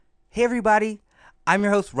Hey everybody, I'm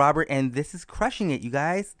your host Robert and this is Crushing It, you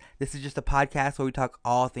guys. This is just a podcast where we talk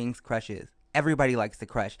all things crushes. Everybody likes to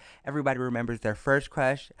crush. Everybody remembers their first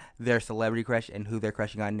crush, their celebrity crush, and who they're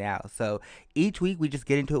crushing on now. So each week we just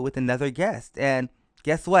get into it with another guest. And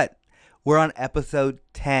guess what? We're on episode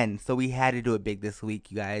 10, so we had to do it big this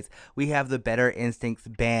week, you guys. We have the Better Instincts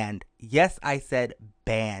band. Yes, I said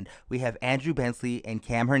band. We have Andrew Bensley and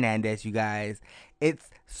Cam Hernandez, you guys.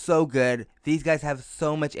 It's so good. These guys have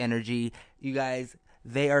so much energy. You guys,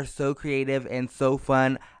 they are so creative and so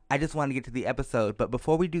fun. I just want to get to the episode. But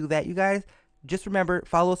before we do that, you guys, just remember,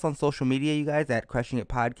 follow us on social media, you guys, at Crushing It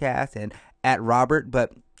Podcast and at Robert.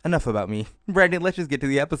 But enough about me. Brandon, let's just get to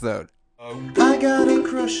the episode. I got a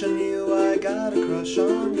crush on you, I got a crush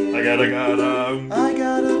on you. I got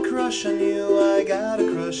a crush on you, I got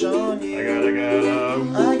a crush on you. I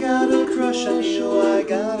got a crush on you, I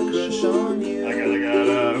got a crush on you.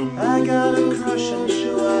 I got a crush on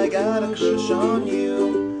you, I got a crush on you.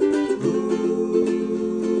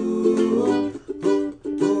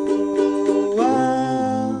 Ooh,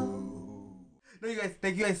 wow. No, you guys,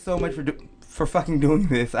 thank you guys so much for fucking doing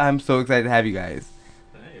this. I'm so excited to have you guys.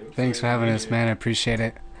 Thanks for having us, man. I appreciate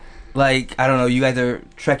it. Like, I don't know, you guys are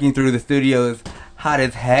trekking through the studios hot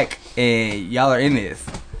as heck, and y'all are in this.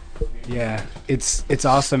 Yeah, it's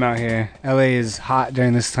awesome out here. LA is hot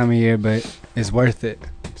during this time of year, but it's worth it.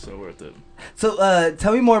 So worth it. So,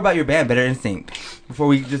 tell me more about your band, Better Instinct, before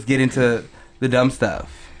we just get into the dumb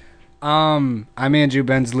stuff. I'm Andrew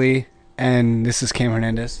Bensley, and this is Cam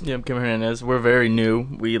Hernandez. Yeah, I'm Kim Hernandez. We're very new.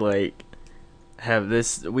 We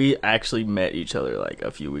actually met each other like a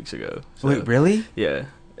few weeks ago. So, Wait, really? Yeah.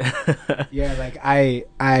 Yeah, like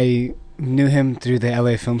I knew him through the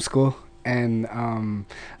LA Film School, and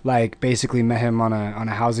like basically met him on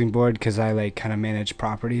a housing board because I like kind of manage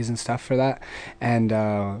properties and stuff for that, and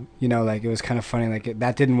you know, like it was kind of funny, like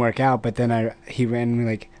that didn't work out, but then he randomly,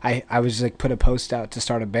 like I was just like put a post out to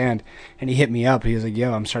start a band, and he hit me up. He was like,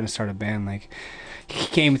 yo, I'm starting to start a band. Like he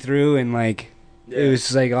came through and like it was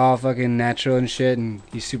just like all fucking natural and shit, and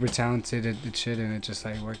he's super talented at shit, and it just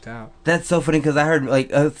like worked out. That's so funny because I heard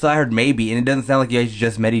I heard maybe, and it doesn't sound like you guys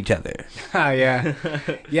just met each other. Yeah.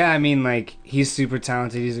 Yeah, I mean, like, he's super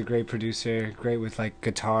talented. He's a great producer, great with like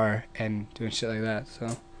guitar and doing shit like that.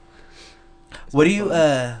 So What do you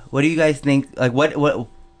guys think, like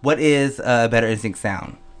what is Better Instinct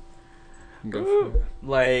sound? go for it.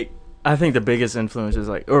 Like, I think the biggest influence is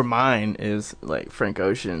mine is like Frank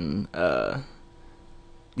Ocean.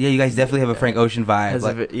 Yeah, you guys definitely have a Frank Ocean vibe.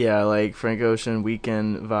 Like Frank Ocean,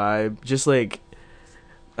 Weekend vibe. Just like,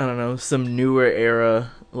 I don't know, some newer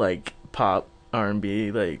era like pop, R&B,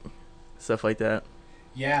 like stuff like that.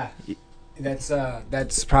 Yeah,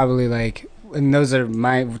 that's probably like, and those are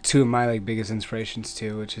two of my like biggest inspirations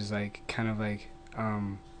too, which is like kind of like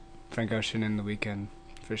Frank Ocean and The Weeknd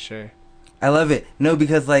for sure. I love it. No,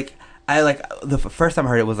 because like the first time I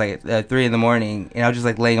heard it was like at 3 a.m, and I was just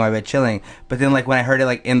like laying on my bed chilling. But then like when I heard it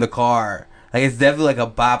like in the car, like it's definitely like a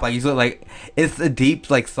bop. Like you feel like it's a deep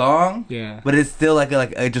like song. Yeah. But it's still like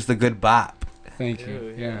just a good bop. Thank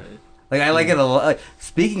you. Yeah. Like I like it a lot. Like,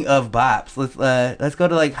 speaking of bops, let's go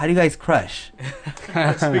to like, how do you guys crush? Speaking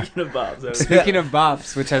of bops. Speaking of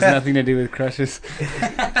bops, which has nothing to do with crushes.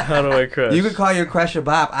 How do I crush? You could call your crush a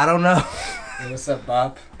bop. I don't know. Hey, what's up,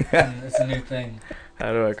 bop? It's a new thing.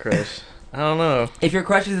 How do I crush? I don't know. If your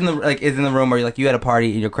crush is in the room, or like you at a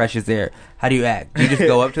party and your crush is there, how do you act? Do you just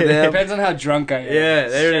go up to them? Depends on how drunk I am. Yeah,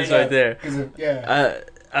 there it is right there. Yeah.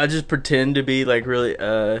 I just pretend to be like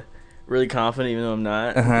really confident even though I'm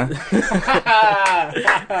not.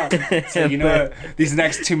 So you know what? These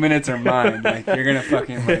next 2 minutes are mine. Like you're gonna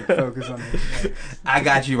fucking like focus on this. I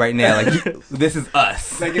got you right now. Like this is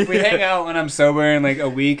us. Like if we hang out when I'm sober in like a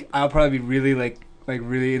week, I'll probably be really like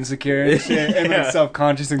really insecure and shit, and like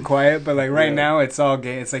self-conscious and quiet. But like right now, it's all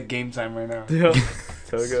game. It's like game time right now. Yeah.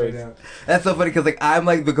 So it goes. That's so funny because like I'm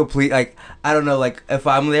like the complete, like I don't know, like if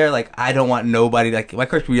I'm there, like I don't want nobody, like my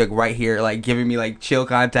crush would be like right here, like giving me like chill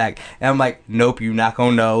contact, and I'm like, nope, you're not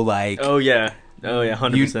gonna know, like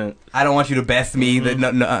 100%. I don't want you to best me.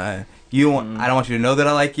 That you don't want, I don't want you to know that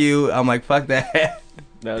I like you. I'm like, fuck that.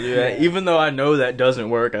 No, do that. Even though I know that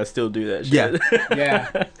doesn't work, I still do that shit.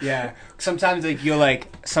 Yeah. Sometimes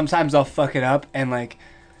sometimes I'll fuck it up and like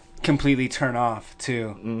completely turn off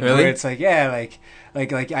too. Really? Where it's like,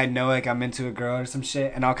 like I know like I'm into a girl or some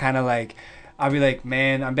shit, and I'll kind of like, I'll be like,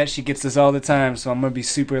 man, I bet she gets this all the time, so I'm gonna be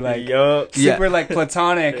super like like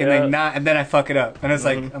platonic and like not, and then I fuck it up, and it's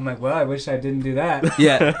like, I'm like, well, I wish I didn't do that.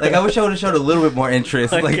 Yeah, like I wish I would have showed a little bit more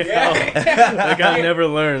interest. Like I never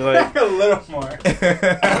learned, like a little more.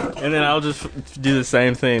 And then I'll just do the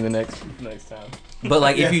same thing the next time. But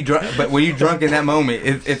like if you drunk, but when you drunk in that moment,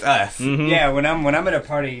 it's us. Mm-hmm. Yeah, when I'm at a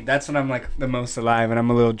party, that's when I'm like the most alive, and I'm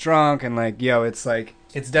a little drunk, and like it's like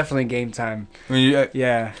it's definitely game time. When you,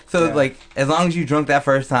 Yeah. So yeah. like as long as you drunk that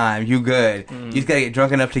first time, you good. You just gotta get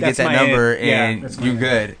drunk enough to That's get that my number, end. Yeah, and that's my you end.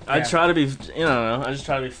 good. I Yeah. try to be, I just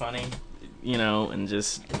try to be funny, and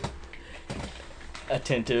just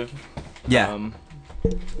attentive. Yeah.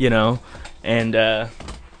 And I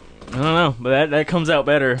don't know, but that comes out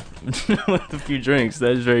better with a few drinks.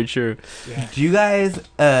 That is very true. Yeah. Do you guys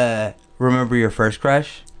remember your first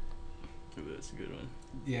crush? Ooh, that's a good one.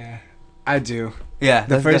 Yeah. I do. Yeah.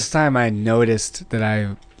 The first time I noticed that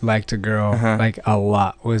I liked a girl Uh-huh. like a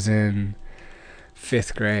lot was in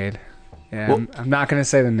 5th grade. Yeah, Well- I'm not gonna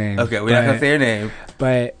say the name. Okay, we're not gonna say your name.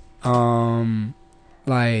 But I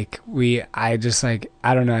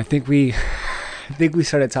don't know. I think we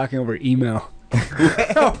started talking over email.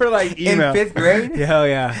 Over like email. In 5th grade? Hell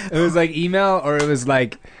yeah! It was like email, or it was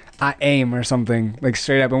like AIM or something, like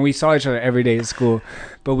straight up. And we saw each other every day at school,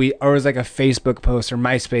 or it was like a Facebook post or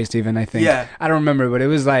MySpace even. I think. Yeah. I don't remember, but it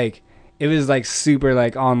was like super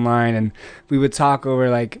like online, and we would talk over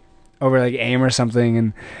like AIM or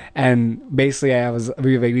something, and basically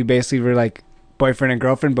we basically were like boyfriend and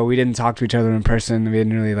girlfriend, but we didn't talk to each other in person. We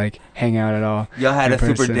didn't really like hang out at all. Y'all had in a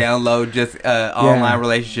super person. down low, just online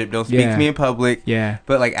relationship. Don't speak Yeah. to me in public. Yeah.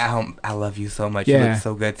 But like at home, I love you so much. You Yeah. look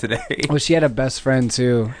so good today. Well, she had a best friend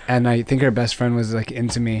too, and I think her best friend was like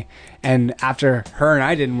into me. And after her and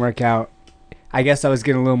I didn't work out, I guess I was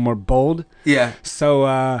getting a little more bold. Yeah.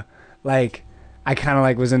 So like I kind of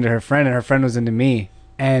like was into her friend, and her friend was into me.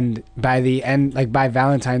 And by the end, like by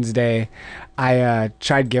Valentine's Day, I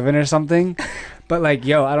tried giving her something, but like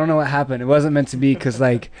I don't know what happened. It wasn't meant to be, because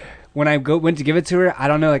like when I went to give it to her, I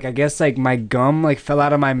don't know, like I guess like my gum like fell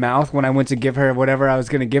out of my mouth when I went to give her whatever I was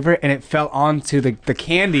gonna give her, and it fell onto the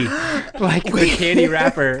candy, like the candy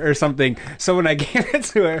wrapper or something. So when I gave it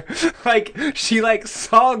to her, like she like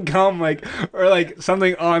saw gum like or like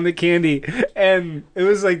something on the candy, and it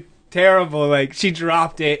was like terrible. Like she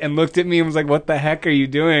dropped it and looked at me and was like, "What the heck are you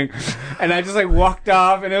doing?" And I just like walked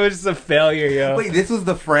off, and it was just a failure, yo. Wait, this was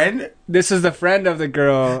the friend? This is the friend of the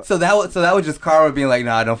girl. So that was just Karma being like,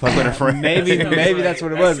 "Nah, don't fuck with her friend." Maybe that's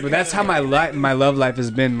what it was, but that's how my love life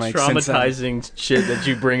has been like since then. Traumatizing shit that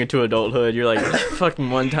you bring into adulthood. You're like, fucking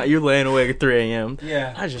one time, you're laying awake at 3 a.m.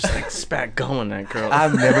 Yeah. I just like spat gum on that girl.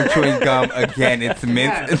 I'm never chewing gum again. It's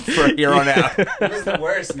meant for here on out. It was the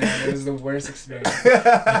worst, man. It was the worst experience.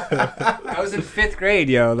 I was in 5th grade,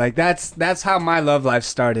 yo. Like that's how my love life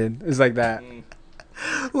started. It was like that.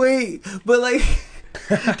 Wait, but like,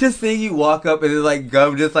 just seeing you walk up and then like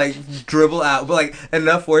gum just like dribble out, but like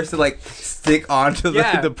enough force to like stick onto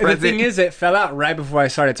Yeah, the and present. the thing is, it fell out right before I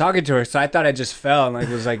started talking to her, so I thought it just fell and like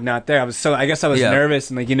was like not there. I guess I was Yeah. nervous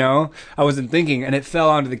and like I wasn't thinking, and it fell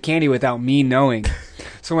onto the candy without me knowing.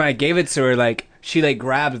 So when I gave it to her, like she like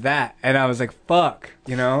grabbed that, and I was like, "Fuck,"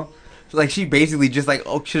 Like she basically just like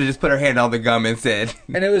should have just put her hand on the gum instead.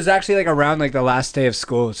 And it was actually like around like the last day of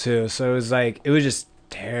school too, so it was just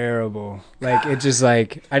terrible. Like it just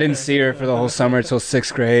like I didn't see her for the whole summer till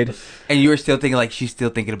 6th grade. And you were still thinking like she's still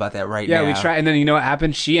thinking about that right now. Yeah, we tried, and then you know what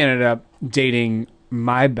happened? She ended up dating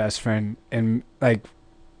my best friend, and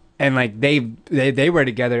they were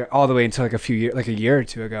together all the way until like a year or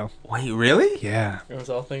two ago. Wait, really? Yeah. It was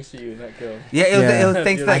all thanks to you, that girl. Yeah, it was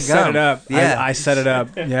thanks to that I gum. set it up. Yeah, I set it up.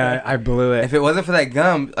 Yeah, I blew it. if it wasn't for that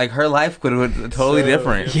gum, like her life could have been totally So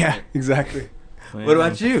different. Yeah, exactly. What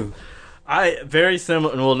about you? I very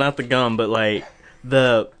similar. Well, not the gum, but like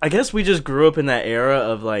I guess we just grew up in that era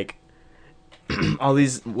of like all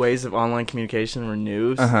these ways of online communication were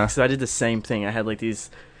new. Uh-huh. So I did the same thing. I had like these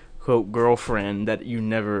quote girlfriend that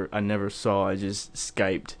I never saw. I just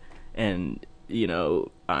Skyped and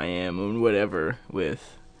I am and whatever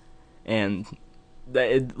with, and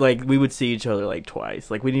that like we would see each other like twice.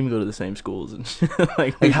 Like we didn't even go to the same schools and shit.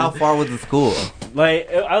 Like how far was the school? Like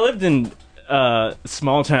I lived in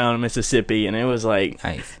small town Mississippi, and it was like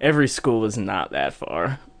Nice. every school was not that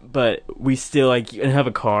far, but we still like you have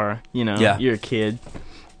a car, Yeah. you're a kid,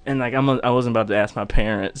 and like I wasn't about to ask my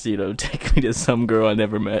parents, take me to some girl I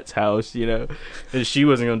never met's house, and she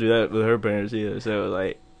wasn't gonna do that with her parents either. So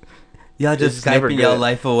like Y'all it's just never Skyping your good.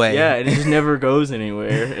 life away. Yeah, and it just never goes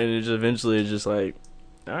anywhere, and it just eventually is just like,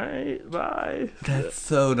 all right, bye. That's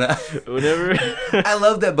so nice. Whatever. I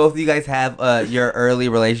love that both of you guys have your early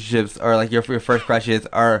relationships or like your first crushes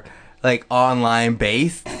are like online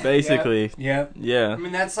based. Basically. Yep. Yeah. I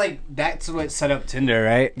mean, that's what set up Tinder,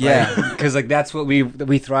 right? Yeah. Because like that's what we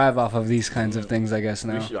thrive off of, these kinds of things, I guess.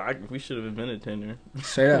 Now We should have invented Tinder.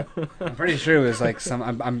 straight up, I'm pretty sure it was like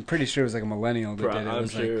I'm pretty sure it was like a millennial that did it. It I'm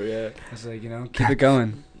was sure. Yeah. It was like, keep it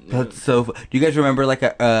going. That's so. Do you guys remember like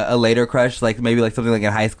a later crush, like maybe like something like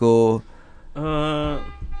in high school? One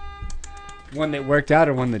that worked out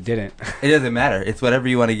or one that didn't? It doesn't matter. It's whatever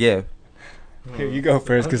you want to give. Here, you go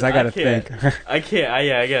first, because I gotta think. I can't.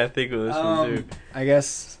 I gotta think of this one too. I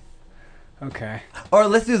guess. Okay. Or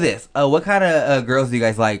let's do this. What kind of girls do you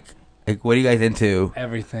guys like? Like, what are you guys into?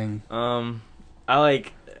 Everything. I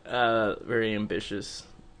like very ambitious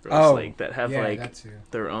girls, like that have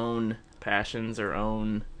their own passions, their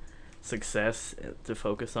own success to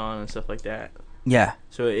focus on and stuff like that. Yeah.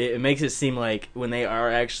 So it makes it seem like when they are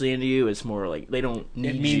actually into you, it's more like they don't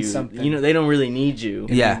need means you. something. They don't really need you.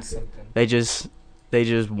 Yeah. They just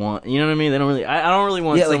want. You know what I mean? They don't really. I don't really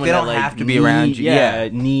want. Yeah, like someone they don't that, have to be around you. Yeah,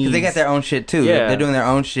 needs. because they got their own shit too. Yeah. They're doing their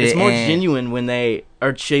own shit. It's more genuine when they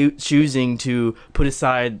are choosing to put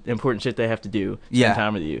aside important shit they have to do. Spend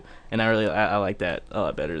time with you, and I like that a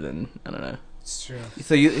lot better than, I don't know. It's true.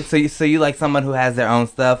 So you like someone who has their own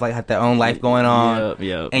stuff, like have their own life going on.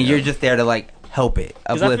 Yeah. And you're just there to like help it.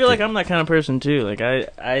 Because I feel like I'm that kind of person too. Like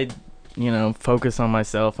I focus on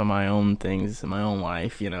myself and my own things and my own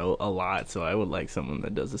life, a lot. So I would like someone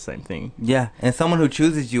that does the same thing. Yeah, and someone who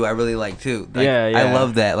chooses you, I really like too. Like, yeah. I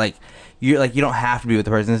love that. Like you don't have to be with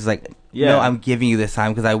the person. It's like, no, I'm giving you this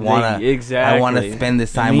time because I wanna. Exactly. I wanna spend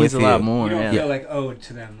this time with you. It means a lot more. You don't feel like owed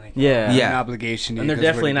to them. Like, an obligation. To and you they're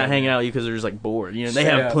definitely not hanging out with you because they're just like bored. They Straight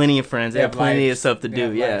have up. plenty of friends. They have plenty life. of stuff to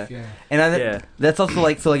do. Yeah. And that's also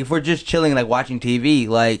like, so like if we're just chilling, like watching TV,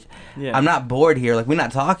 like I'm not bored here. Like we're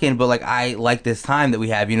not talking, but like I like this time that we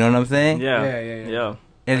have. You know what I'm saying? Yeah.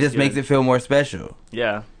 And it just makes it feel more special.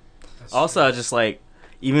 Yeah. Also, I just like,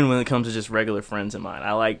 even when it comes to just regular friends of mine,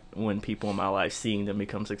 I like when people in my life, seeing them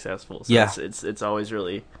become successful. So it's always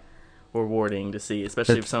really rewarding to see,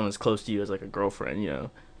 especially if someone's close to you as like a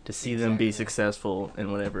girlfriend, to see them be successful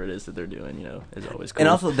in whatever it is that they're doing, is always cool. And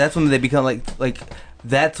also that's when they become like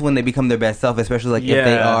that's when they become their best self, especially like if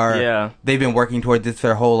they are they've been working towards this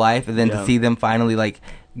their whole life, and then to see them finally like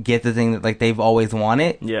get the thing that like they've always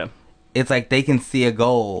wanted. Yeah. It's like they can see a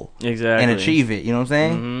goal and achieve it, you know what I'm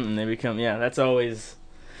saying? Mm-hmm. And they become that's always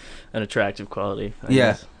an attractive quality. I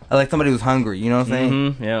guess. I like somebody who's hungry, you know what I'm saying?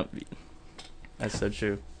 Mm-hmm. Yeah. That's so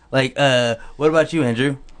true. Like, what about you,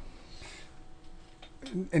 Andrew?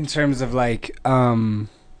 In terms of like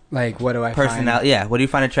what do I find? Yeah, what do you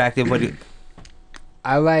find attractive?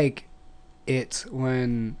 I like it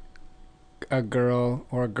when a girl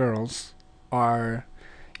or girls are,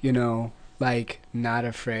 like not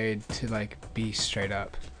afraid to like be straight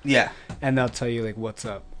up. Yeah. And they'll tell you like what's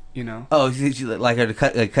up. Oh, you like her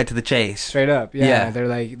to cut to the chase. Straight up, yeah. They're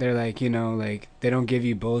like, like they don't give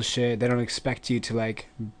you bullshit. They don't expect you to like,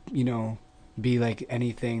 be like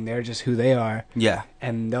anything. They're just who they are. Yeah.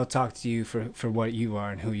 And they'll talk to you for what you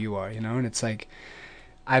are and who you are, And it's like,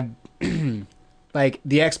 like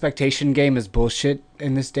the expectation game is bullshit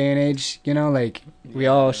in this day and age. Like we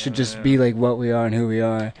all should just be like what we are and who we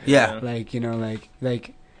are. Yeah. Like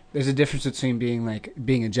like. There's a difference between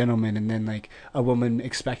being a gentleman and then like a woman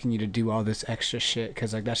expecting you to do all this extra shit,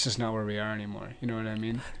 because like that's just not where we are anymore. You know what I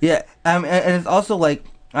mean? Yeah. And it's also like,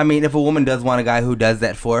 I mean, if a woman does want a guy who does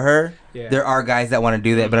that for her, there are guys that want to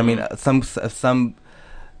do that. But I mean, some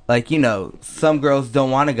like some girls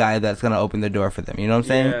don't want a guy that's gonna open the door for them. You know what I'm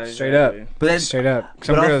saying? Yeah, straight up. But straight up.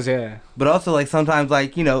 Some girls, But also like sometimes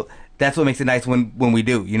like that's what makes it nice when we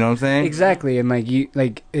do, you know what I'm saying? Exactly. And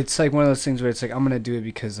like it's like one of those things where it's like, I'm gonna do it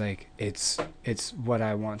because like it's what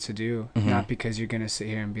I want to do, not because you're gonna sit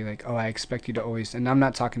here and be like, oh, I expect you to always. And I'm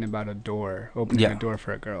not talking about opening a door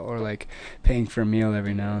for a girl, or like paying for a meal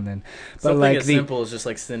every now and then. But something like as simple as just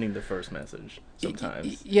like sending the first message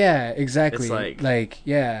sometimes. Yeah, exactly. It's like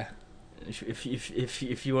yeah.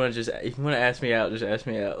 If you want to ask me out, just ask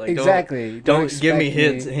me out. Like exactly. Don't give me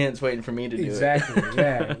hints waiting for me to do it. Exactly.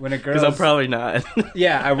 Yeah. When a girl, because I'm probably not.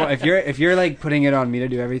 Yeah. If you're like putting it on me to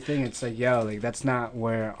do everything, it's like, yo, like that's not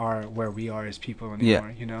where we are as people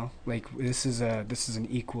anymore. Yeah. Like this is an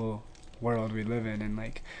equal world we live in, and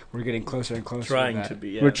like we're getting closer and closer. Trying to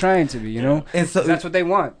be. Yeah. We're trying to be. You know. And so that's what they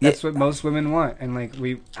want. That's what most women want. And like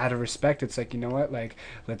we, out of respect, it's like, you know what? Like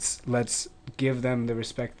let's give them the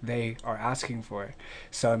respect they are asking for.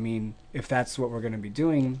 So I mean, if that's what we're gonna be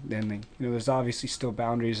doing, then like, there's obviously still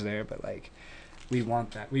boundaries there, but like we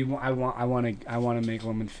want that. I want to make a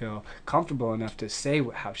woman feel comfortable enough to say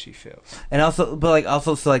how she feels. And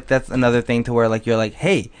also, so like that's another thing to where like you're like,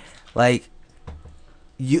 hey, like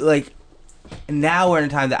you like now we're in a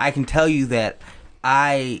time that I can tell you that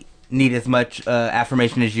I need as much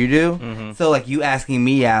affirmation as you do. Mm-hmm. So like you asking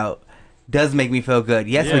me out does make me feel good.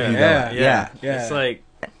 Yes, we can go out. Yeah. It's like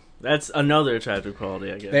that's another attractive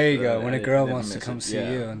quality, I guess. There you go. When a girl wants to come see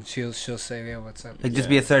you, and she'll say, "Yeah, what's up?" Like just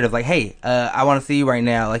be assertive. Like, hey, I want to see you right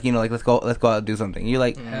now. Like, you know, like let's go out and do something. You're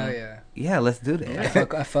like, hell yeah. Yeah, let's do that. Yeah.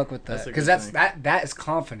 I fuck with that because that is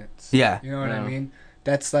confidence. Yeah, you know what I mean.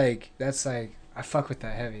 That's like I fuck with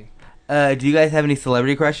that heavy. Do you guys have any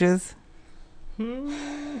celebrity crushes?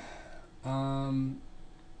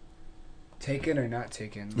 Taken or not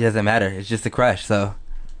taken? It doesn't matter. It's just a crush, so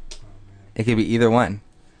it could be either one.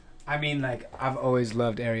 I mean, like I've always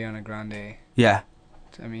loved Ariana Grande. Yeah.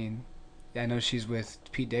 I mean, I know she's with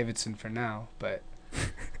Pete Davidson for now, but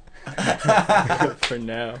for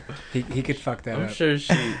now, he could fuck that up. I'm sure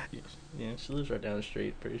she lives right down the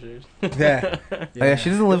street. Pretty sure. Yeah. Oh, yeah, she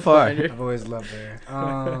doesn't live far. I've always loved her.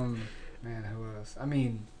 Man, who else? I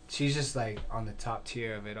mean, she's just like on the top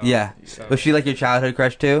tier of it all. Yeah. So. Was she like your childhood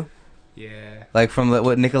crush too? Yeah. Like from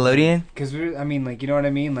what, Nickelodeon? Because I mean, like, you know what I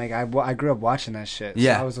mean? Like, I grew up watching that shit. So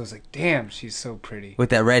Yeah. I was always like, damn, she's so pretty. With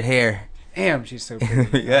that red hair. Damn, she's so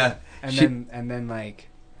pretty. Yeah. And then like,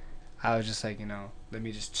 I was just like, you know, let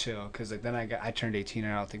me just chill. Because like then I turned 18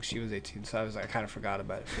 and I don't think she was 18. So I was like, I kind of forgot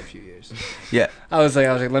about it for a few years. Yeah. I was like,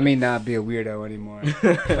 let me not be a weirdo anymore.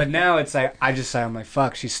 But now it's like, I'm like,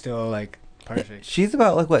 fuck, she's still like perfect. She's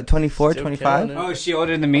about like what, 24, Still 25? Oh, is she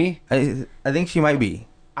older than me? I think she might be.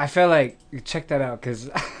 I felt like, check that out, because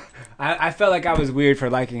I felt like I was weird for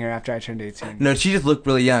liking her after I turned 18. No, she just looked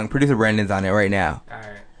really young. Producer Brandon's on it right now.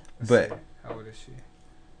 Alright. But how old is she?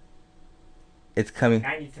 It's coming.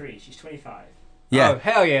 93. She's 25. Yeah. Oh,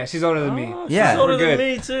 hell yeah. She's older than me. She's Yeah. older We're than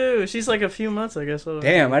good. me too. She's like a few months, I guess. Older.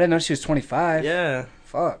 Damn, I didn't know she was 25. Yeah.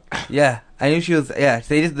 Fuck. Yeah. I knew she was. Yeah.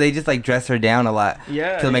 They just like dress her down a lot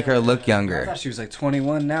Yeah. to make her look I younger. thought she was like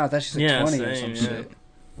 21 now. I thought she was like 20 or some same, shit.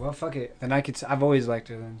 Well, fuck it. Then I've always liked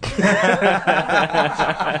her then.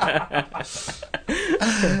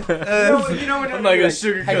 you know what I'm not gonna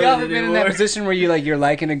sugarcoat have it y'all ever been in that anymore. position where you're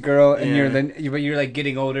liking a girl and Yeah. you're like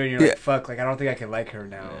getting older and you're Yeah. like, fuck, like I don't think I can like her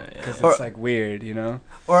now because Or- it's like weird, you know?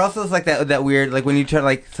 Or also it's like that weird like when you turn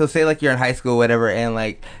like so say like you're in high school or whatever and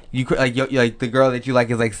like you like the girl that you like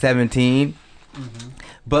is like 17,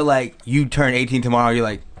 but like you turn 18 tomorrow, you're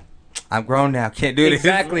like, I'm grown now, can't do this.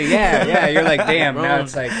 Exactly. Yeah. You're like, damn. Now Wrong.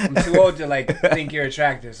 it's like I'm too old to like think you're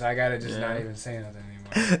attractive, so I gotta just not even say nothing anymore.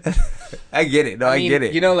 I get it. No, I mean, get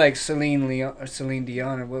it. You know, like Celine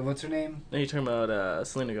Dion, or what's her name? Are you talking about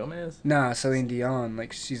Selena Gomez? Nah, Celine Dion.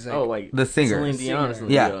 Like she's like, Oh, like the singer. Celine Dion. Singer.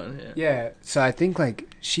 Celine Yeah. Dion, yeah. So I think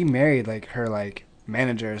like she married like her like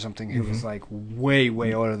manager or something who was like way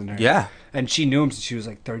older than her. Yeah. And she knew him since she was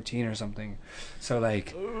like 13 or something. So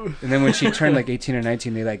like, and then when she turned like 18 or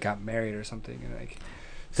 19, they like got married or something. And like,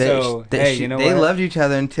 you know they what? loved each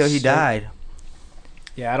other until he Shit. died.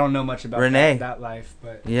 Yeah, I don't know much about Renee. that life,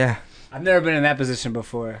 but Yeah. I've never been in that position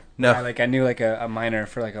before. No. I knew like a minor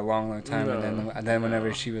for like a long time, No. and then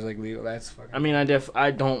whenever she was like legal, that's fucking. I mean,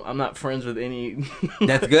 I'm not friends with any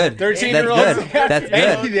That's good. 13-year-olds. That's good. That's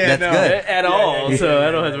good. Yeah, That's no. good. at all, yeah, so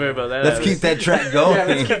I don't have to worry about that. Let's keep that track going. Yeah,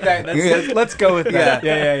 let's keep that. Let's go with that.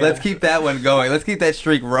 Yeah. Let's keep that one going. Let's keep that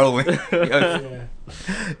streak rolling. Yeah.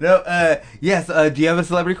 No, yes. Do you have a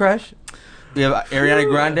celebrity crush? You have Ariana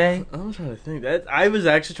Grande? I'm trying to think. That I was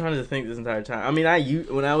actually trying to think this entire time. I mean,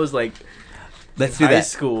 when I was like Let's do high that.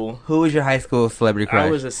 school, Who was your high school celebrity crush? I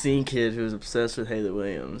was a scene kid who was obsessed with Haley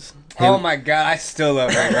Williams. Oh my god, I still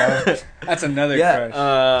love her, bro. That's another Yeah,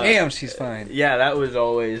 crush. Damn, she's fine. Yeah, that was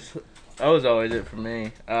always it for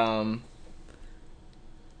me. Man,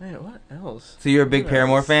 what else? So you're a big Who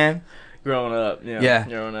Paramore else? fan? Growing up, Yeah.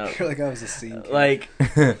 growing I up. feel like I was a scene kid. Like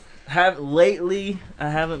lately, I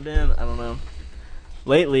haven't been. I don't know.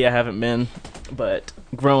 Lately, I haven't been, but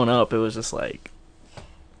growing up, it was just like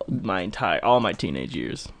all my teenage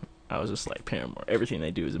years. I was just like Paramore. Everything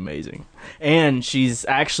they do is amazing, and she's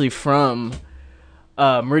actually from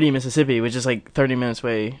Meridian, Mississippi, which is like 30 minutes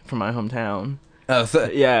away from my hometown. Oh, so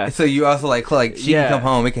Yeah. So you also like she Yeah. can come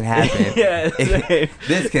home. It can happen. Yeah.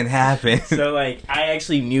 This can happen. So like, I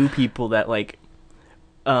actually knew people that like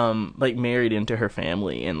married into her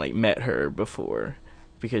family and like met her before,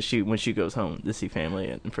 because when she goes home to see family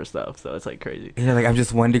and for stuff. So it's like crazy. You're like, I'm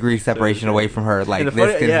just 1 degree separation away from her. Like And the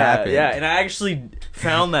this funny- can happen. Yeah, and I actually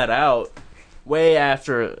found that out way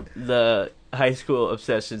after the high school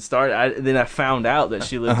obsession started. Then I found out that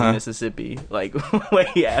she lived in Mississippi, like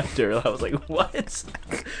way after. I was like, "What?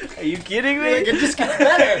 Are you kidding me? Like, it just gets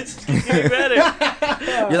better. It just keeps getting better."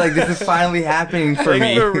 You're like, this is finally happening for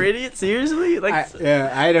me. Meridian, seriously? Like,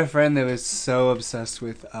 I had a friend that was so obsessed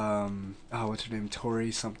with what's her name?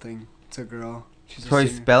 Tori something. It's a girl. She's Tori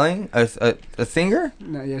Spelling, a singer.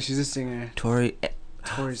 No, yeah, she's a singer. Tori.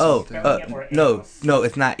 Tori Oh, something. no,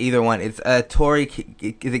 it's not either one. It's Tori.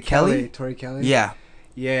 Is it Kelly? Tori Kelly. Yeah.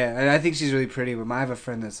 Yeah, and I think she's really pretty. But I have a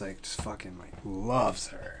friend that's like just fucking like loves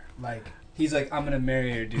her. Like he's like, I'm gonna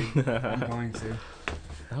marry her, dude. I'm going to.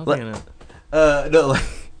 No,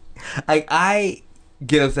 like I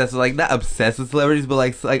get obsessed with, like, not obsessed with celebrities, but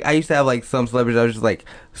like I used to have like some celebrities I was just like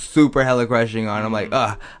super hella crushing on. I'm like,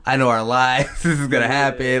 I know our lives. This is gonna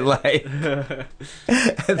happen. Like,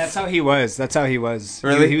 that's how he was.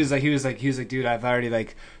 Really? He was like, dude, I've already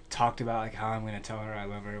like talked about like how I'm gonna tell her I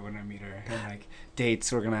love her when I meet her, and like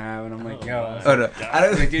dates we're gonna have, and I'm like, yo, no, I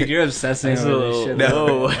don't like, dude, you're obsessing over this shit.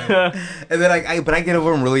 No. And then I get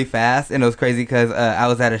over them really fast, and it was crazy because I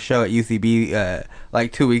was at a show at UCB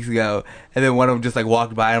like 2 weeks ago, and then one of them just like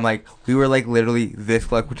walked by, and I'm like, we were like literally this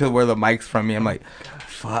close to where the mic's from me. I'm like,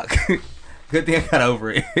 fuck. Good thing I got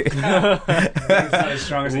over it. Not as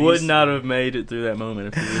strong as would not have made it through that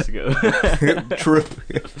moment a few years ago. True.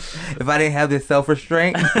 If I didn't have this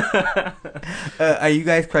self-restraint. Are you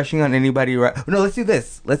guys crushing on anybody right? No, let's do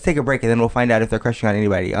this. Let's take a break, and then we'll find out if they're crushing on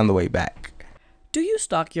anybody on the way back. Do you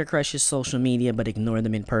stalk your crush's social media but ignore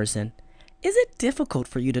them in person? Is it difficult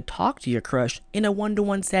for you to talk to your crush in a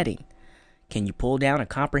one-to-one setting? Can you pull down a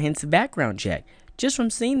comprehensive background check just from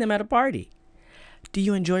seeing them at a party? Do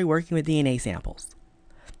you enjoy working with DNA samples?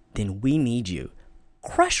 Then we need you.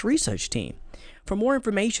 Crush Research Team. For more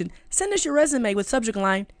information, send us your resume with subject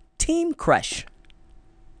line, Team Crush.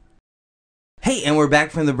 Hey, and we're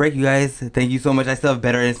back from the break, you guys. Thank you so much. I still have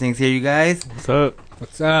better instincts here, you guys. What's up?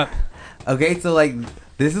 What's up? Okay, so like,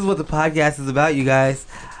 this is what the podcast is about, you guys.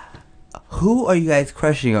 Who are you guys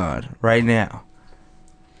crushing on right now?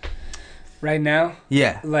 Right now?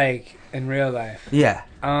 Yeah. Like in real life? Yeah.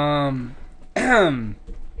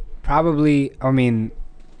 Probably. I mean,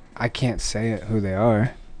 I can't say it who they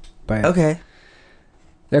are, but Okay.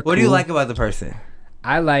 they're What do you cool. like about the person?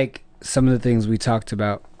 I like some of the things we talked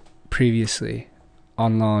about previously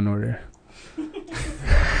on Law and Order.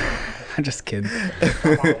 I'm just kidding.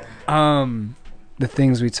 The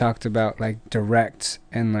things we talked about, like direct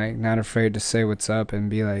and like not afraid to say what's up and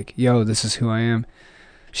be like, yo, this is who I am.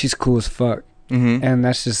 She's cool as fuck. Mm-hmm. And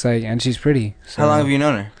that's just like, and she's pretty. So How long have you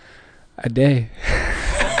known her? A day.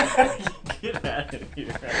 Get out of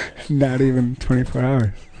here. Not even 24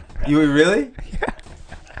 hours. You were really? Yeah.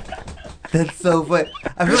 That's so fun.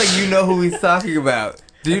 I feel like you know who he's talking about.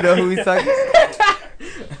 Do you know who he's talking about?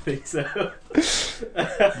 I think so.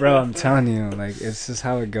 Bro, I'm telling you, like, it's just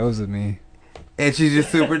how it goes with me. And she's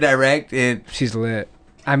just super direct, and She's lit.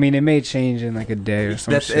 I mean, it may change in like a day or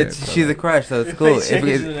some shit. but, she's a like, crush, so it's cool. Change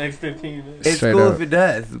in the next 15 minutes. It's Straight cool up. if it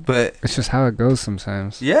does, but It's just how it goes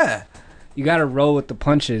sometimes. yeah. You gotta roll with the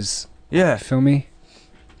punches. Yeah. Feel me?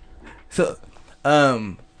 So,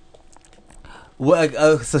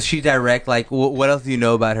 what? So she direct. Like, what else do you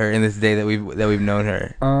know about her in this day that we've known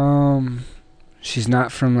her? She's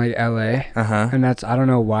not from like LA, And that's, I don't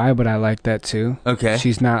know why, but I like that too. Okay.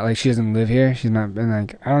 She's not like, she doesn't live here. She's not been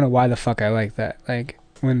like, I don't know why the fuck I like that. Like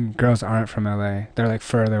when girls aren't from LA, they're like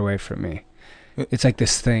further away from me. It's like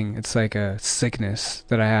this thing. It's like a sickness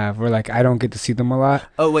that I have where like I don't get to see them a lot.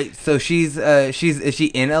 Oh wait, so is she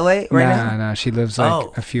in LA right now? Nah, she lives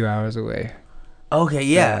like a few hours away. Okay,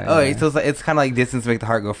 yeah. Yeah, Oh, yeah. so it's kind of like distance make the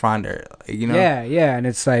heart go fonder, you know? Yeah, and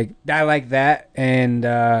it's like I like that,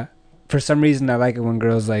 and for some reason I like it when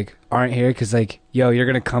girls like aren't here because like, yo, you're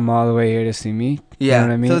gonna come all the way here to see me. Yeah. You know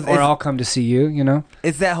what I mean? So Or it's- I'll come to see you. You know?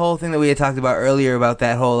 It's that whole thing that we had talked about earlier about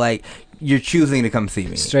that whole like you're choosing to come see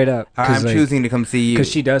me. Straight up. Or I'm choosing to come see you.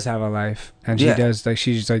 Because she does have a life, and she Yeah. does like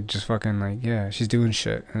she's like just fucking like she's doing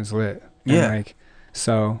shit and it's lit. And, Yeah. like,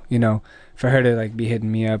 so you know, for her to like be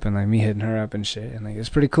hitting me up and like me hitting her up and shit, and like it's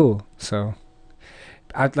pretty cool. So,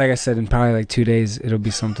 like I said, in probably like 2 days it'll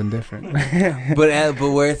be something different. but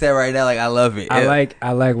where it's at right now, like I love it. I like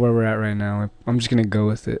where we're at right now. I'm just gonna go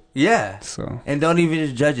with it. Yeah. So And don't even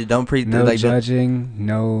just judge it. Don't no like judging,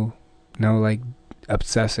 no like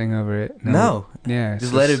obsessing over it. No. Yeah. it's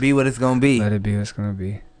Just let it be what it's gonna be. Let it be what it's gonna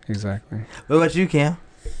be. Exactly. What about you, Cam?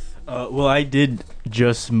 Well, I did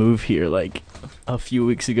just move here like a few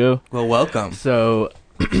weeks ago. Well, welcome. So,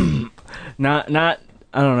 not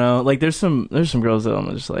I don't know. Like, there's some girls that I'm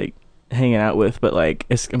just like hanging out with, but like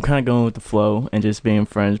I'm kind of going with the flow and just being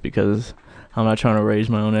friends because I'm not trying to raise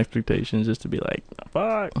my own expectations just to be like,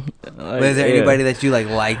 fuck. Like, But is there anybody that you like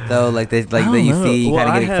though, that you see you kind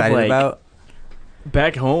of get excited about?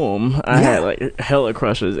 Back home, I had like hella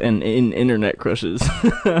crushes and internet crushes.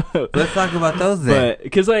 Let's talk about those then.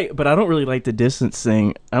 But I don't really like the distance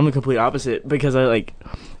thing. I'm the complete opposite because I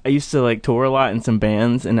used to like tour a lot in some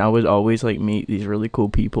bands, and I would always like meet these really cool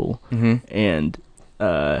people. And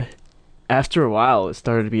after a while, it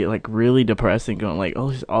started to be like really depressing. Going like,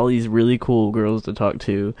 oh, there's all these really cool girls to talk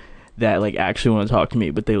to that like actually want to talk to me,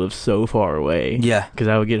 but they live so far away. Yeah, because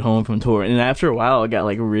I would get home from tour, and after a while, I got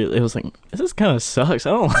like really. It was like, this kind of sucks. I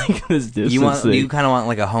don't like this distance. You kind of want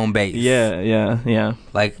like a home base. Yeah.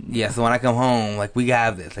 Like so when I come home, like we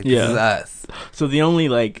have this. Like this is us. So the only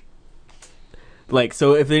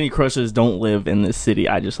so if any crushes don't live in this city,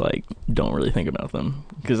 I just like don't really think about them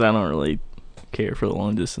because I don't really care for the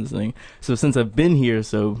long distance thing. So since I've been here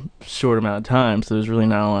so short amount of time, so there's really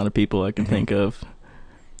not a lot of people I can think of.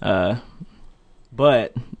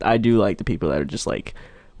 But I do like the people that are just like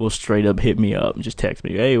will straight up hit me up and just text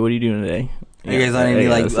me, hey, what are you doing today? Are you guys on any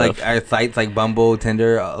like our sites like Bumble,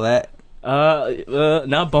 Tinder, all that?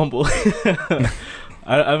 Not Bumble.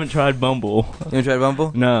 I haven't tried Bumble. You haven't tried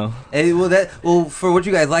Bumble? No. Well, for what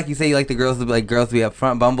you guys like, you say you like the girls to be up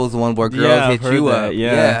front. Bumble's the one where girls hit you up.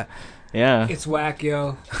 Yeah. It's whack,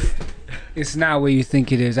 yo. It's not what you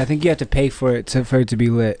think it is. I think you have to pay for it to be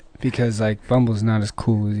lit because like Bumble's not as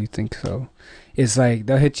cool as you think so. It's like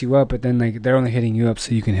they'll hit you up, but then like they're only hitting you up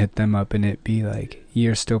so you can hit them up and it be like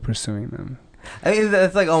you're still pursuing them. I mean,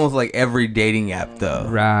 that's like almost like every dating app, though.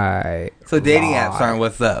 Right. So dating apps aren't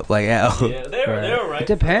what's up. Like, hell. Yeah, they're right. It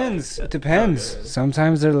depends. It depends.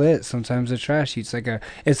 Sometimes they're lit. Sometimes they're trashy. It's like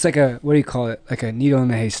a what do you call it? Like a needle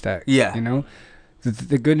in a haystack. Yeah. You know?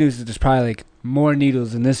 The good news is there's probably like more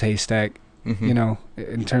needles in this haystack, you know,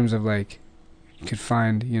 in terms of like you could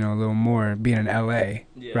find, you know, a little more being in LA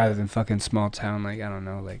rather than fucking small town, like, I don't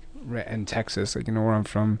know, like in Texas, like, you know, where I'm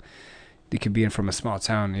from. You could be in from a small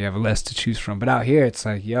town. You have less to choose from. But out here, it's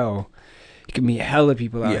like, yo, you can meet hella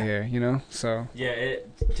people out here, you know? So yeah,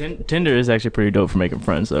 Tinder is actually pretty dope for making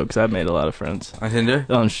friends, though, because I've made a lot of friends. On Tinder?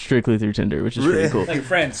 Strictly through Tinder, which is pretty cool. Like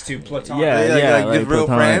friends, too, platonic. Yeah, like real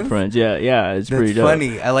friends? Yeah, it's pretty dope. That's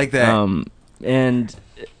funny. I like that. And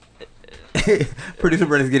Producer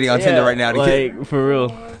Brent is getting on Tinder right now. For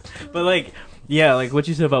real. But, like, yeah, like what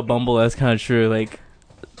you said about Bumble, that's kind of true. Like,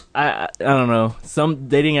 I don't know. Some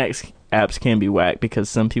dating apps can be whack because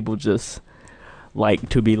some people just like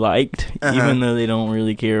to be liked, even though they don't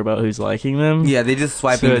really care about who's liking them. Yeah, they just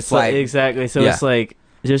swipe and swipe. Exactly. So it's like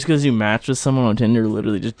just because you match with someone on Tinder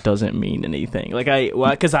literally just doesn't mean anything. Like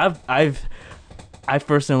because I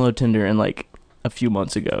first downloaded Tinder in like a few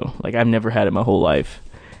months ago. Like I've never had it my whole life.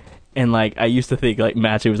 And, like, I used to think, like,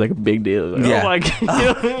 matching was, like, a big deal. Like, oh, my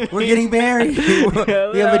God. We're getting married. We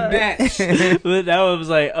have a match. But that one was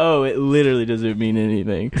like, oh, it literally doesn't mean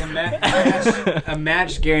anything. A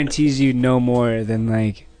match guarantees you no more than,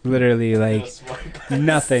 like, literally, like,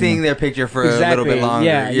 nothing. Seeing their picture for a little bit longer.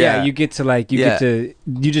 Yeah. You get to, like, you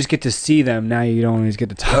just get to see them. Now you don't always get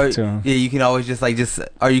to talk to them. Yeah, you can always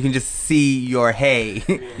or you can just see your hey.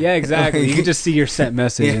 Yeah, exactly. You can just see your sent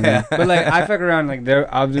message. But, like, I fuck around, like,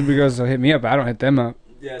 I'll be girls will hit me up, but I don't hit them up.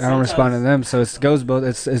 Yeah, I don't respond to them, so it goes both.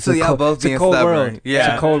 It's a cold world. Yeah,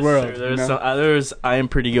 it's a cold world. I am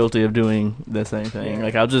pretty guilty of doing the same thing. Yeah.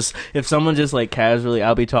 Like, I'll just, if someone just, like, casually,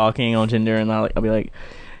 I'll be talking on Tinder, and I'll be like,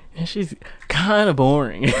 she's kind of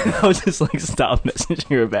boring. I'll just like stop messaging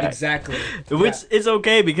her back. Exactly. Which is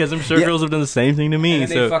okay because I'm sure girls have done the same thing to me.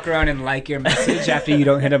 And then they fuck around and like your message after you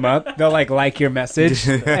don't hit them up. They'll like your message.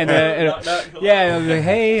 And they'll be like,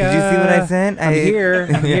 hey, did you see what I sent? I'm here.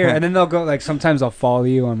 And then they'll go like, sometimes I'll follow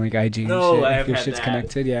you on like IG and shit. If your shit's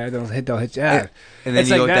connected. Yeah, they'll hit. Yeah. And then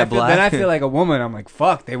you go with that block. Then I feel like a woman. I'm like,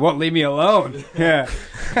 fuck, they won't leave me alone. Yeah.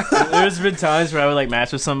 There's been times where I would like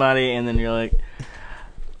match with somebody and then you're like,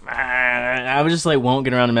 I would just like won't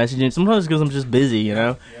get around to messaging. Sometimes because I'm just busy, you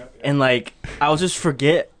know. And like I'll just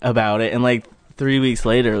forget about it, and like 3 weeks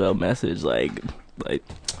later they'll message like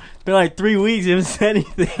it's been like 3 weeks, you haven't said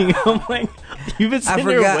anything. I'm like, you've been sitting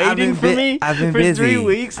there waiting for me for busy. 3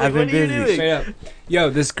 weeks. Like, what are you doing? Straight up. Yo,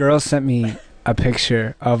 this girl sent me a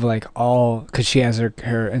picture of like because she has her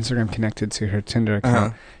Instagram connected to her Tinder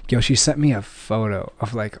account. Yo, she sent me a photo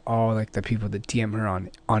of like all like the people that DM her on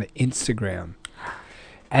Instagram.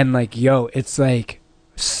 And, like, yo, it's, like,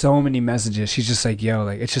 so many messages. She's just like, yo,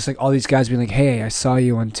 like, it's just, like, all these guys being like, hey, I saw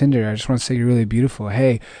you on Tinder. I just want to say you're really beautiful.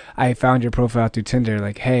 Hey, I found your profile through Tinder.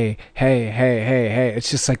 Like, hey. It's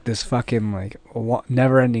just, like, this fucking, like,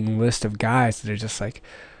 never-ending list of guys that are just, like,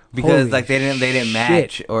 because Holy like they didn't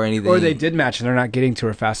match shit. or anything, or they did match and they're not getting to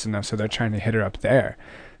her fast enough, so they're trying to hit her up there.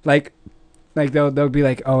 Like they'll be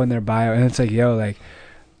like, oh, in their bio, and it's like, yo, like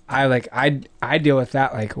I deal with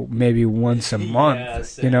that like maybe once a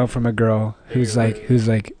month, you know, from a girl who's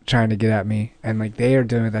like trying to get at me, and like they are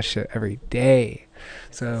doing that shit every day.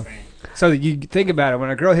 So you think about it, when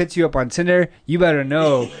a girl hits you up on Tinder, you better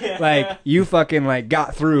know, like, you fucking like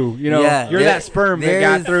got through, you know, you're that sperm that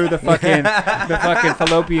got through the fucking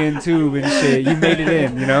fallopian tube and shit. You made it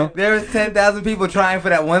in, you know. There was 10,000 people trying for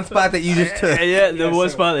that one spot that you just took. The one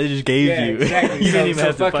spot they just gave you. Exactly. You didn't even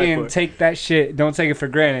have to fucking fight for it. take that shit. Don't take it for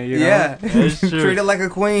granted, you know. Yeah, That's true. treat it like a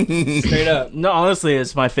queen. Straight up. No, honestly,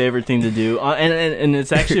 it's my favorite thing to do, and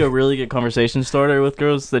it's actually a really good conversation starter with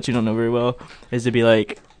girls that you don't know very well. Is to be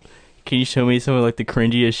like, can you show me some of like the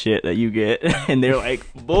cringiest shit that you get? And they're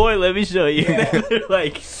like, boy, let me show you. Yeah. They're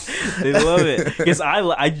like, they love it because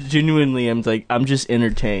I genuinely am like, I'm just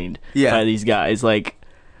entertained by these guys. Like,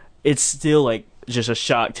 it's still like just a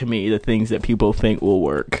shock to me the things that people think will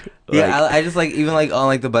work. Yeah, I just like, even like on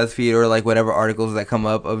like the BuzzFeed or like whatever articles that come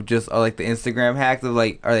up of just, or like the Instagram hacks of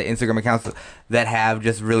like, or the Instagram accounts that have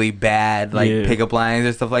just really bad like pickup lines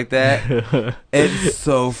or stuff like that. It's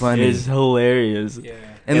so funny. It's hilarious. Yeah.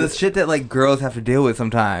 And the shit that like girls have to deal with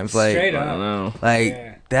sometimes, like, Straight up. I don't know.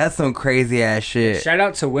 like that's some crazy ass shit. Shout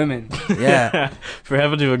out to women. Yeah. For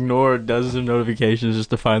having to ignore dozens of notifications just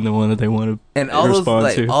to find the one that they want to And all those respond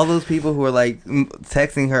like to. all those people who are like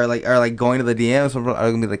texting her like, or like going to the DMs are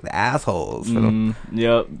gonna be like the assholes for them.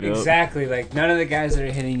 Yep. Exactly. Like, none of the guys that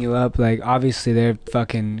are hitting you up, like, obviously they're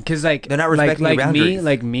fucking, because like They're not respecting your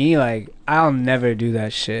boundaries. me, I'll never do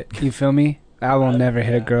that shit. You feel me? I will never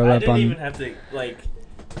hit a girl up on.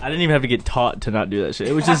 I didn't even have to get taught to not do that shit.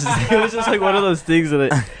 It was just like one of those things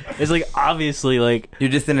that it's like, obviously, like, You're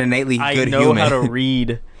just an innately good I know human. how to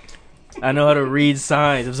read. I know how to read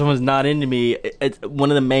signs. If someone's not into me, it's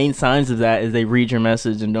one of the main signs of that is they read your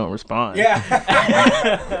message and don't respond.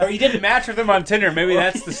 Yeah. Or you didn't match with them on Tinder. Maybe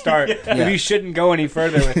that's the start. Maybe you shouldn't go any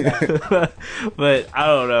further with that. But I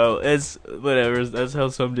don't know. It's whatever. That's how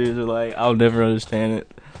some dudes are like. I'll never understand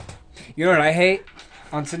it. You know what I hate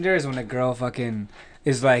on Tinder is when a girl fucking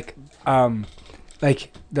is like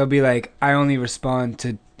they'll be like, I only respond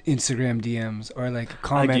to Instagram DMs or like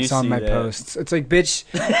comments on my posts. It's like, bitch,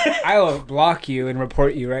 I will block you and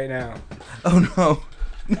report you right now. Oh no.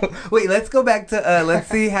 Wait, let's go back to let's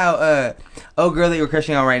see how girl that you're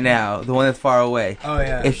crushing on right now, the one that's far away. Oh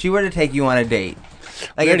yeah. If she were to take you on a date,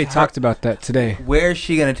 like, we already talked about that today. Where is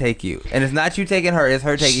she gonna take you? And it's not you taking her, it's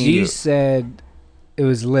her taking you. She said it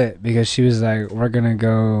was lit because she was like, we're gonna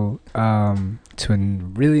go to a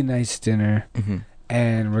really nice dinner,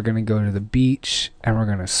 and we're gonna go to the beach and we're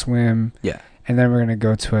gonna swim, and then we're gonna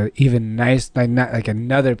go to a even nice, like, not like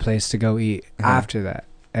another place to go eat after that,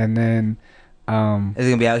 and then is it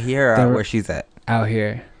gonna be out here or out where she's at? Out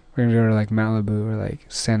here. We're gonna go to like Malibu or like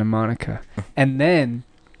Santa Monica, and then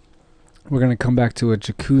we're gonna come back to a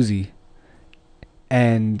jacuzzi,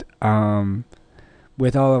 and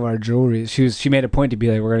with all of our jewelry. She made a point to be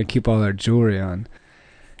like, we're gonna keep all our jewelry on.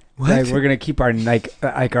 What? Like, we're gonna keep our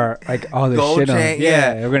our all the gold shit chain, on.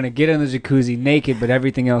 Yeah, we're gonna get in the jacuzzi naked, but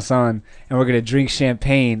everything else on, and we're gonna drink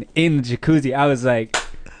champagne in the jacuzzi. I was like,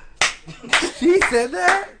 she said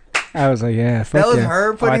that? I was like, yeah, fuck That was yeah.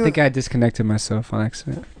 her putting. I think I disconnected myself on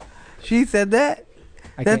accident. She said that?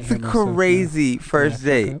 That's a crazy first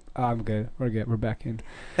date. Oh, I'm good. We're good. We're back in.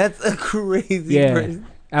 That's a crazy Yeah.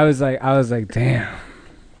 I was like, damn.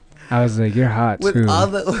 I was like, you're hot with too.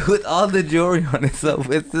 With all the jewelry on itself.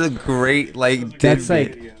 It's a great like. That's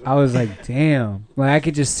like, I was like, damn. Like, I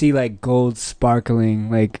could just see like gold sparkling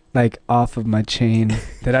like off of my chain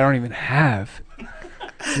that I don't even have.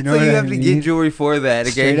 You know so what you I have to mean? get jewelry for that.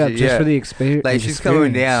 Straight up, just for the experience. Like, she's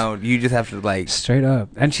coming down. You just have to like. Straight up,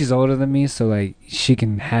 and she's older than me, so like she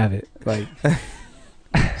can have it. Like.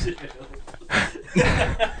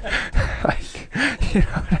 Like, you know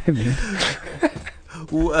what I mean?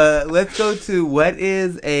 Let's go to what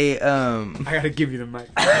is a I gotta give you the mic.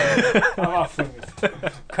 I'm off limits.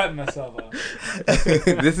 Cutting myself off.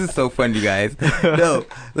 This is so fun, you guys. No,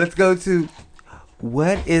 let's go to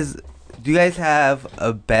what is. Do you guys have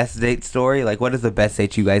a best date story? Like, what is the best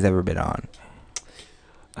date you guys ever been on?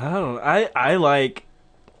 I don't know. I like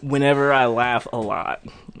whenever I laugh a lot.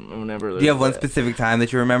 Whenever. Do you have one specific time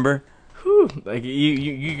that you remember? Whew, like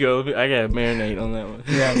you go. I gotta marinate on that one.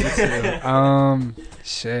 Yeah, me too.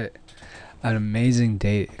 Shit, an amazing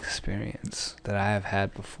date experience that I have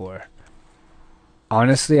had before.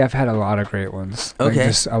 Honestly, I've had a lot of great ones. Okay. Like,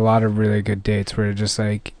 just a lot of really good dates where just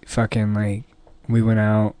like fucking like we went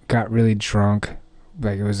out, got really drunk,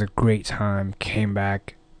 like it was a great time, came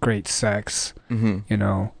back, great sex. Mm-hmm. You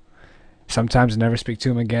know, sometimes never speak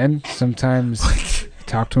to him again. Sometimes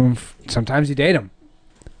talk to him. Sometimes you date him,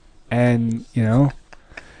 and you know,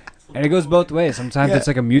 and it goes both ways. Sometimes it's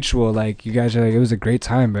like a mutual. Like you guys are like, it was a great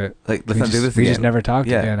time, but like let's not do this we again. just never talked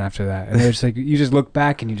again after that. And it's like you just look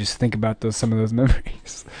back and you just think about some of those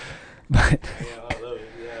memories. But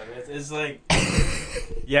it's like,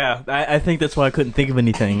 yeah, I think that's why I couldn't think of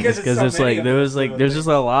anything. Because it's like there's just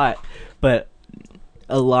a lot, but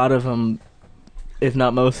a lot of them, if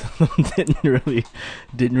not most of them,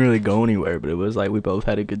 didn't really go anywhere. But it was like we both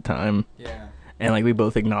had a good time. Yeah. And like we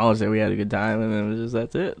both acknowledged that we had a good time, and then it was just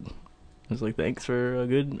that's it. It was like thanks for a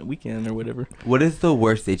good weekend or whatever. What is the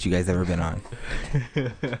worst date you guys ever been on?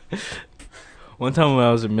 One time when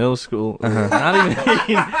I was in middle school, not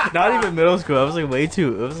even middle school. I was like way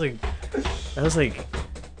too. I was like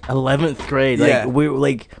 11th grade. Like we were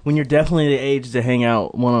like when you're definitely the age to hang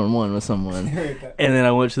out one-on-one with someone. And then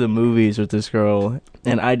I went to the movies with this girl,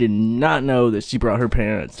 and I did not know that she brought her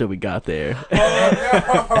parents till we got there.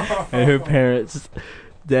 Oh, no. And her parents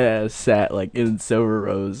that sat like in silver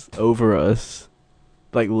rows over us,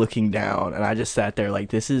 like looking down, and I just sat there like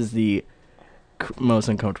this is the most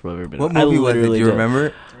uncomfortable I've ever been. What movie was it? Do you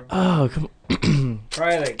remember? Oh, come on.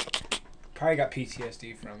 Probably got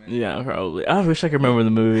PTSD from it. Yeah, probably. I wish I could remember the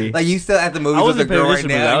movie. Like you still at the movies with a girl right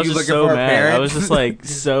now. I was You just looking so for her mad. parents? I was just like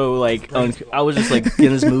so like I was just like,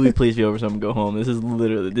 can this movie please be over so I can go home? This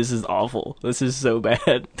is awful. This is so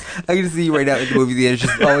bad. I can see you right now at the movie theater,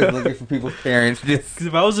 just always looking for people's parents. Just because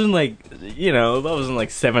if I was in like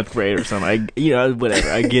 7th grade or something, whatever,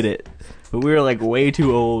 I get it. But we were like way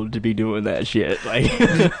too old to be doing that shit. Like,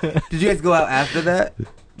 did you guys go out after that?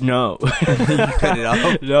 No. You cut it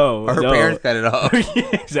off? No. Or her parents cut it off? Yeah,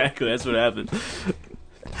 exactly. That's what happened.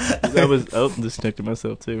 That was disconnected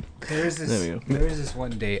myself too. There was this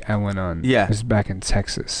one date I went on. Yeah. It was back in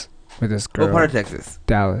Texas with this girl. What part of Texas?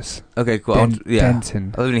 Dallas. Okay, cool.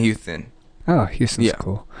 Denton. I live in Houston. Oh, Houston's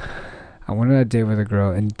cool. I went on a date with a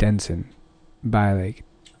girl in Denton by like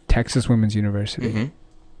Texas Women's University. Mm-hmm.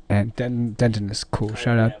 And Denton is cool.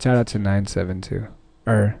 Shout out to 972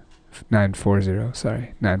 or 940.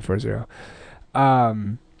 Sorry, 940.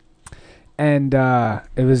 And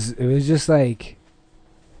it was just like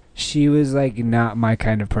she was like not my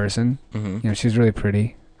kind of person. Mm-hmm. You know, she was really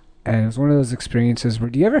pretty, and it was one of those experiences where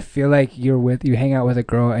do you ever feel like you hang out with a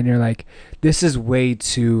girl and you're like, this is way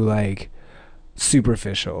too like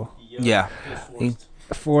superficial. Yeah.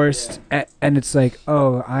 Forced, and it's like,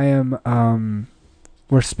 oh, I am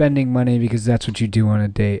we're spending money because that's what you do on a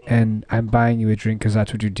date, and I'm buying you a drink because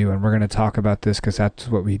that's what you do, and we're gonna talk about this because that's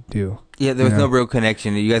what we do. Yeah, there was no real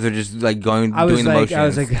connection. You guys were just like doing the motions. I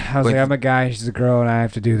was like, I'm a guy, she's a girl, and I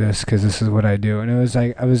have to do this because this is what I do. And it was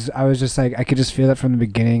like, I was just like, I could just feel it from the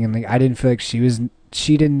beginning, and like, I didn't feel like she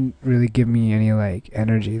didn't really give me any like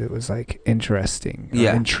energy that was like interesting, or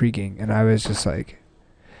intriguing, and I was just like,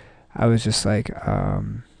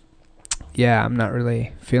 yeah, I'm not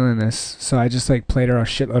really feeling this. So I just like played her a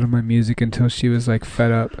shitload of my music until she was like fed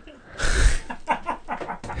up.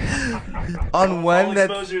 On one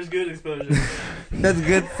exposure is good exposure. That's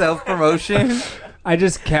good self-promotion. I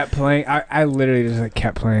just kept playing. I literally just like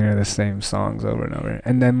kept playing her the same songs over and over.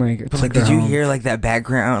 And then like, but like, did you hear like that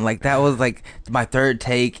background? Like that was like my third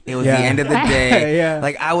take. It was the end of the day. Yeah.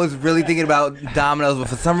 Like I was really thinking about dominoes, but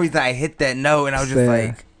for some reason I hit that note and I was just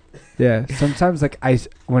like. Yeah, sometimes like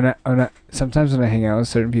sometimes when I hang out with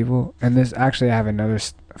certain people, and this actually I have another.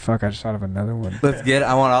 Fuck, I just thought of another one. Let's get it.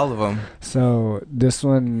 I want all of them. So this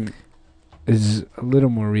one is a little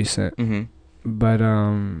more recent, but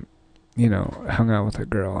you know, I hung out with a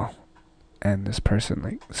girl, and this person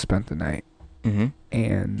like spent the night,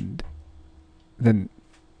 and then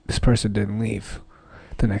this person didn't leave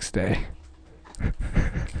the next day.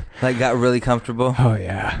 Like got really comfortable. Oh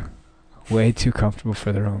yeah. Way too comfortable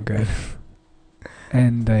for their own good.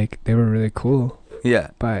 And like they were really cool.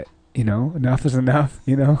 Yeah. But you know, enough is enough,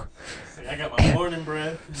 you know. I got my morning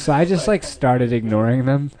breath. So I just like started ignoring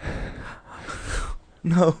them.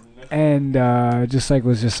 No. And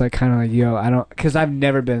was just like kind of like, yo, I don't, because I've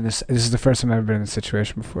never been in this is the first time I've ever been in this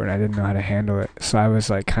situation before, and I didn't know how to handle it. So I was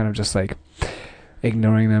like kind of just like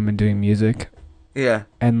ignoring them and doing music. Yeah.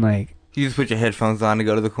 And like you just put your headphones on to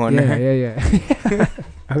go to the corner. Yeah.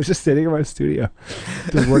 I was just sitting in my studio,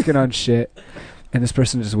 just working on shit, and this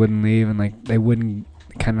person just wouldn't leave, and like they wouldn't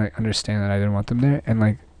kind of like understand that I didn't want them there, and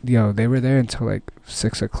like, yo, they were there until like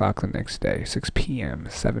 6 o'clock the next day, 6 p.m.,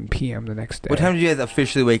 7 p.m. the next day. What time did you guys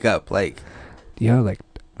officially wake up? Like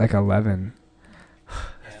 11.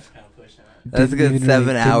 That's a good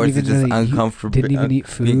 7 hours to just uncomfortable. Didn't even eat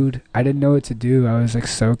food. I didn't know what to do. I was like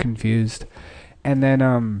so confused. And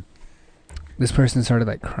then this person started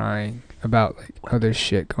like crying about like other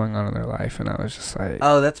shit going on in their life, and I was just like,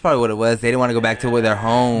 Oh, that's probably what it was. They didn't want to go back to their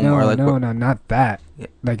home. no, or like no, not that. Yeah.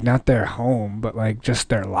 Like not their home, but like just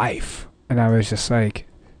their life. And I was just like,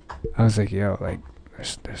 yo, like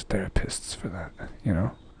there's therapists for that, you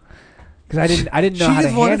know? Because I didn't know how to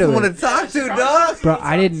handle someone it. to talk to, dog. Bro,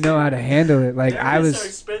 I didn't know how to handle it. Like I was so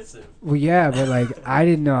expensive. Well, yeah, but like I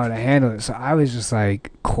didn't know how to handle it, so I was just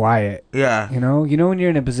like quiet. Yeah. You know when you're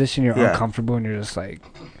in a position you're Yeah. uncomfortable and you're just like,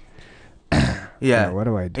 Yeah. what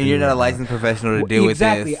do I do? And you're not a right now? licensed professional to deal with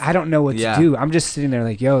Exactly. this. I don't know what Yeah. to do. I'm just sitting there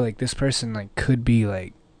like, yo, like this person like could be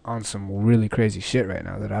like on some really crazy shit right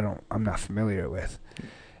now that I'm not familiar with,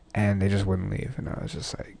 and they just wouldn't leave, and I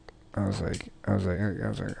was like,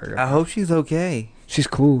 I hope she's okay. she's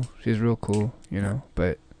cool. She's real cool, you know.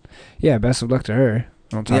 But yeah, best of luck to her.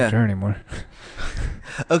 I don't talk Yeah. to her anymore.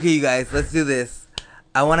 Okay, you guys, let's do this.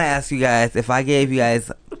 I want to ask you guys, if I gave you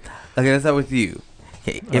guys... Okay, let's start with you.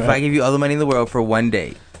 Okay, if I give you all the money in the world for one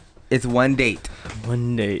date, it's one date.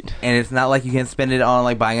 One date. And it's not like you can spend it on,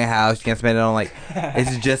 like, buying a house. You can't spend it on, like...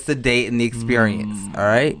 It's just the date and the experience, all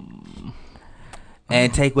right?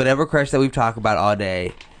 And take whatever crush that we've talked about all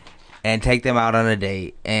day and take them out on a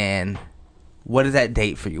date. And what is that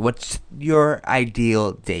date for you? What's your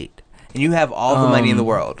ideal date? And you have all the money in the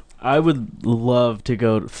world. I would love to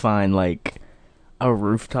go find like a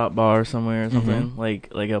rooftop bar somewhere or something, like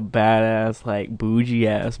a badass, like bougie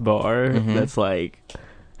ass bar that's like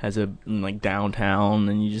has a like downtown,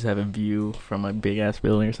 and you just have a view from a big ass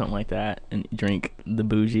building or something like that, and drink the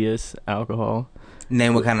bougiest alcohol.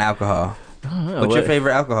 Name what kind of alcohol. I don't know. What's your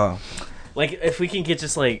favorite alcohol? Like if we can get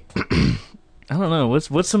just like I don't know,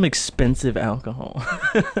 what's some expensive alcohol?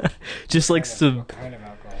 Just like some, What kind of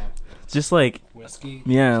alcohol? just like Whiskey.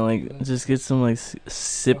 yeah, like just get some like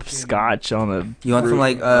sip scotch on a You want some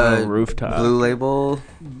like on a rooftop. Blue Label?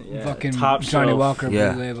 Yeah, Fucking top Johnny shelf. Walker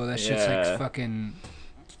Yeah. Blue Label. That shit's Yeah. like fucking,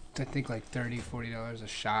 I think like $30-$40 a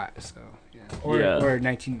shot. So yeah. Or Yeah. or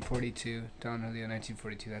 1942. Don Julio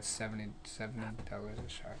 1942. That's $70 a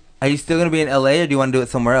shot. Are you still gonna be in LA, or do you want to do it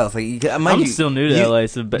somewhere else? Like, I'm still new to LA,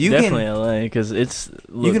 so you definitely can- LA because it's.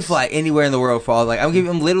 you can fly anywhere in the world for all. Like, I'm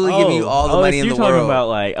literally giving you all the money in the you're talking world. about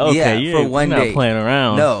like okay, Yeah, you're for one not date. playing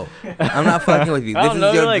around. No, I'm not fucking with you. I This don't is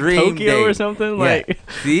know, your like dream Tokyo date. or something. Yeah. Like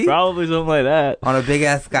See, probably something like that. on a big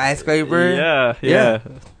ass skyscraper.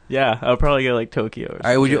 Yeah. I'll probably go like Tokyo. Or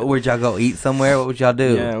All right, would y'all go eat somewhere? What would y'all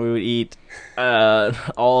do? Yeah, we would eat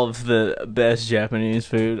all of the best Japanese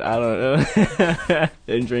food. I don't know,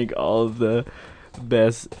 and drink all of the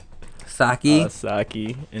best Sake.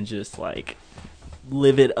 sake, and just like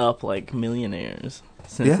live it up like millionaires.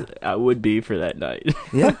 Since Yeah. I would be for that night.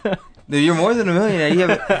 Yeah, you're more than a millionaire. You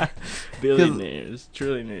have. Billionaires,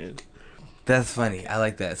 trillionaires. That's funny. I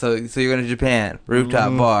like that. So you're going to Japan,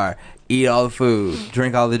 rooftop bar, eat all the food,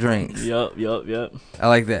 drink all the drinks. Yup. I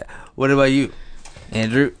like that. What about you,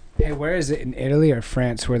 Andrew? Hey, where is it, in Italy or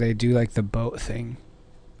France, where they do like the boat thing?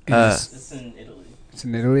 It's in Italy. It's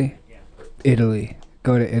in Italy. Yeah. Italy.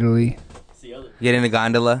 Go to Italy. It's the other. Get in a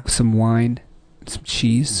gondola. Some wine, some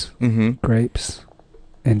cheese, Mm-hmm. grapes,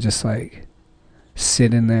 and just like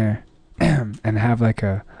sit in there and have like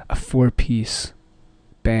a 4-piece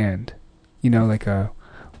band. You know, like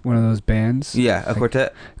one of those bands. Yeah, a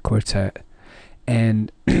Like quartet.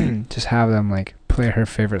 And just have them like play her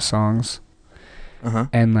favorite songs Uh-huh.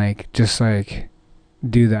 and like just like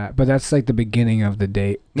do that. But that's like the beginning of the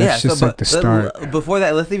date. That's just like the start. Before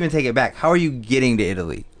that, let's even take it back. How are you getting to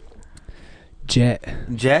Italy? Jet,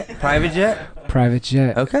 Private jet? private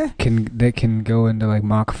jet. Okay. They can go into like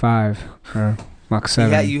Mach 5 or Mach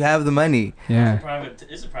 7. Yeah, you have the money. Yeah.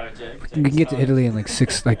 It's a private jet. You can get to Italy in like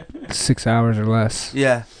 6 hours or less.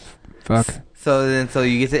 Yeah. Fuck. So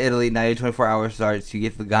you get to Italy. Now your 24-hour starts. You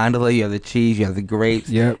get the gondola. You have the cheese. You have the grapes.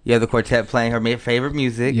 Yep. You have the quartet playing her favorite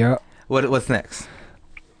music. Yep. What's next?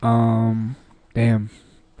 Damn.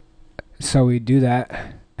 So we do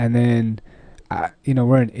that, and then,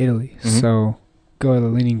 we're in Italy, so go to the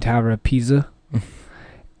Leaning Tower of Pisa,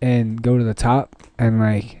 and go to the top, and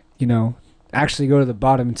actually go to the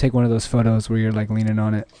bottom and take one of those photos where you're like leaning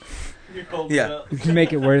on it. Yeah.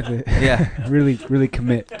 Make it worth it. Yeah. really, really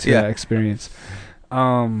commit to Yeah. that experience.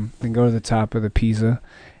 Then go to the top of the Pisa,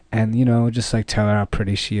 and just like tell her how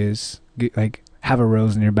pretty she is. Have a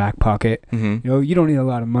rose in your back pocket. Mm-hmm. You don't need a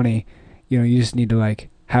lot of money. You just need to like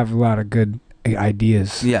have a lot of good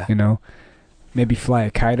ideas. Yeah. Maybe fly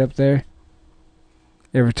a kite up there.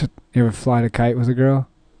 You ever fly a kite with a girl?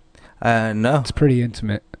 No. It's pretty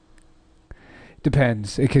intimate.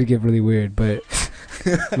 Depends. It could get really weird, but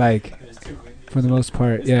like for the most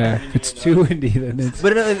part. Yeah, if it's too windy, then it's.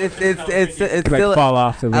 But no, it's like still fall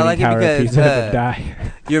off the I like leaning it tower because, piece and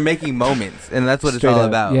die. you're making moments, and that's what Straight it's all up.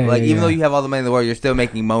 about. Yeah, like yeah, even yeah. though you have all the money in the world, you're still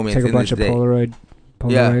making moments. Take a in bunch this of day.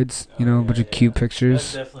 Polaroids, you know, a bunch of cute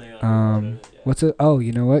pictures. What's it? Oh,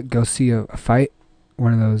 you know what? Go see a fight.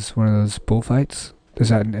 One of those bullfights. Is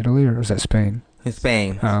that in Italy or is that Spain? In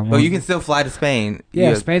Spain. Well, you can still fly to Spain.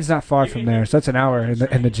 Yeah, Spain's not far from there, so that's an hour.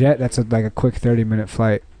 In the jet, that's like a quick 30-minute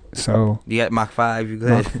flight. So you got Mach 5. You good?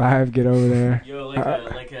 Mach 5, get over there. Yo,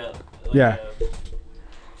 Yeah.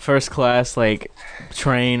 First class like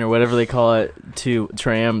train or whatever they call it to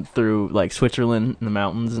tram through like Switzerland in the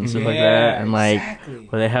mountains and stuff like that, and like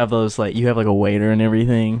where they have those like you have like a waiter and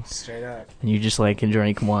everything, Straight up. and you just like can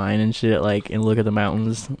drink wine and shit like and look at the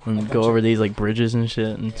mountains and go over these like bridges and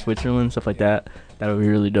shit in Switzerland, stuff like that. That would be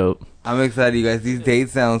really dope. I'm excited, you guys. These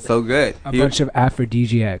dates sound so good. A bunch of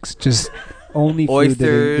aphrodisiacs, just only food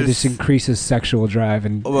that just increases sexual drive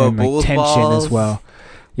and like tension balls. as well.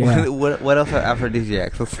 Yeah. What else are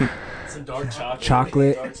aphrodisiacs? Some dark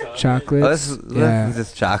chocolate. Chocolate. Oh, this is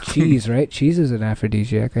just chocolate. Cheese, right? Cheese is an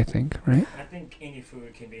aphrodisiac, I think, right? I think any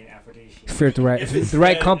food can be an aphrodisiac. For the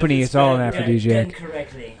right company, it's all an aphrodisiac.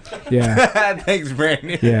 Correctly. Yeah. Thanks,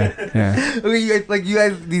 Brandon. Yeah. Okay, you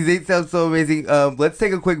guys, these dates sound so amazing. Let's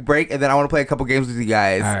take a quick break, and then I want to play a couple games with you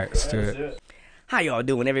guys. All right, let's do it. How y'all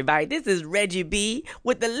doing, everybody? This is Reggie B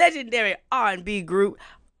with the legendary R&B group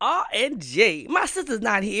R&J. My sister's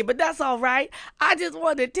not here, but that's all right. I just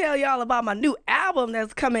wanted to tell y'all about my new album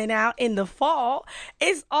that's coming out in the fall.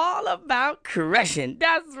 It's all about crushing.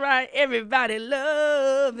 That's right, everybody.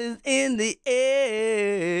 Love is in the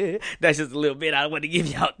air. That's just a little bit. I don't want to give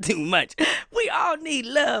y'all too much. We all need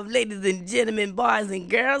love, ladies and gentlemen, boys and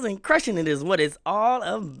girls, and crushing it is what it's all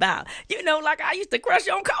about. You know, like I used to crush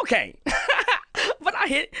on cocaine. But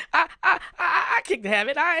I kicked the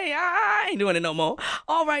habit. I ain't doing it no more.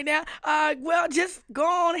 All right now, well, just go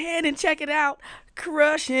on ahead and check it out.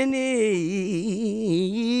 Crushing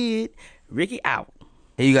it. Ricky out.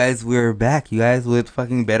 Hey, you guys, we're back. You guys with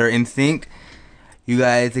fucking Better Instinct. You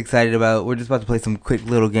guys excited about? We're just about to play some quick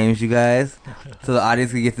little games, you guys, so the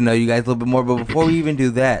audience can get to know you guys a little bit more. But before we even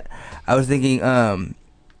do that, I was thinking,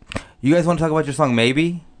 you guys want to talk about your song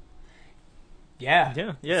Maybe? Yeah.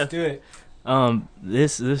 Let's do it.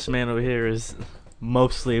 This man over here is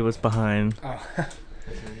mostly what's behind.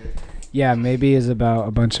 Yeah, Maybe is about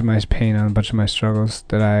a bunch of my pain and a bunch of my struggles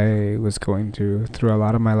that I was going through a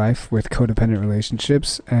lot of my life with codependent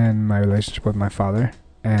relationships and my relationship with my father,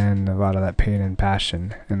 and a lot of that pain and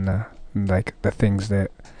passion and the things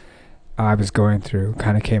that I was going through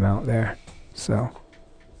kind of came out there. So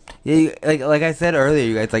yeah, like I said earlier,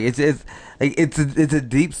 you guys, like it's a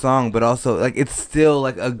deep song, but also like it's still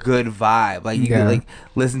like a good vibe. Like you can like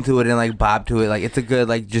listen to it and like bob to it. Like it's a good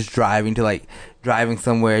like just driving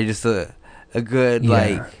somewhere, just a good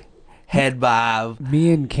like head bob.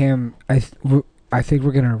 Me and Cam, I think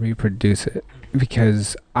we're gonna reproduce it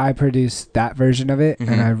because I produced that version of it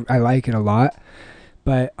and I like it a lot,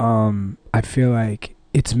 but I feel like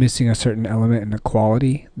it's missing a certain element in the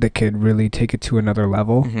quality that could really take it to another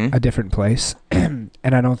level, a different place. And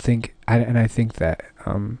I think that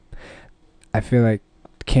I feel like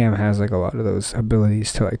Cam has like a lot of those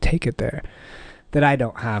abilities to like take it there that I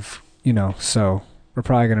don't have, you know. So we're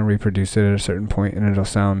probably gonna reproduce it at a certain point, and it'll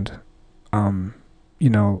sound,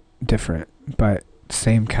 different, but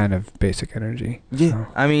same kind of basic energy. Yeah, so.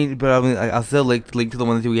 I mean, I'll still link to the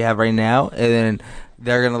one that we have right now, and then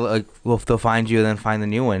they're gonna they'll find you and then find the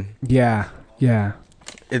new one. Yeah.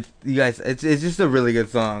 It's you guys. It's just a really good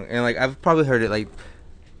song, and like I've probably heard it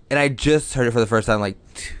and I just heard it for the first time like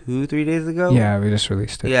 2-3 days ago. Yeah, we just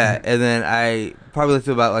released it. Yeah, and then I probably listened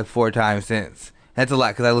to it about like 4 times since. That's a lot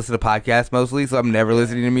because I listen to podcasts mostly, so I'm never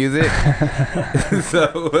listening to music.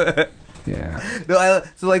 So. Yeah. No,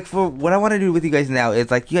 so like for what I want to do with you guys now,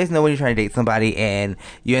 it's like you guys know when you're trying to date somebody and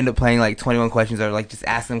you end up playing like 21 questions or like just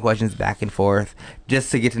ask them questions back and forth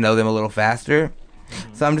just to get to know them a little faster.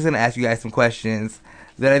 So I'm just gonna ask you guys some questions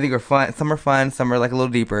that I think are fun. Some are fun, some are like a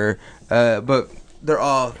little deeper, but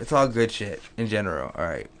it's all good shit in general. All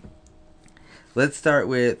right. Let's start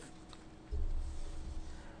with.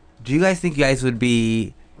 Do you guys think you guys would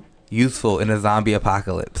be useful in a zombie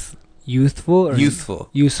apocalypse? Youthful or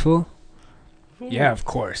useful? Useful. Yeah, of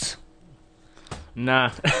course. Nah.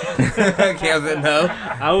 Cam said no.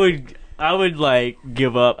 I would like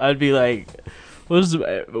give up. I'd be like, what's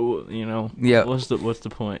the what's the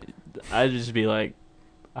point? I'd just be like,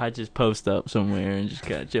 I just post up somewhere and just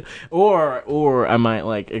kind of chill. Or I might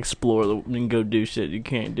like explore and go do shit you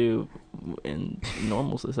can't do in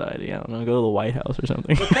normal society. I don't know, go to the White House or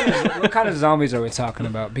something. What kind of zombies are we talking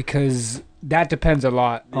about? Because that depends a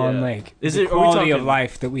lot on like the Are we quality of talking-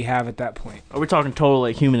 life that we have at that point. Are we talking total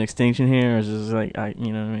like human extinction here, or is this like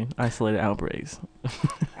you know what I mean, isolated outbreaks?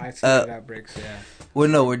 Isolated outbreaks, yeah. Well,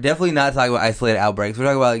 no, we're definitely not talking about isolated outbreaks. We're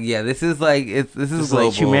talking about this is like this is Just global.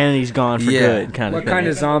 like humanity's gone for good, kind What of. kind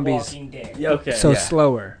thing. of zombies? Walking Dead. Yeah, okay. So Yeah.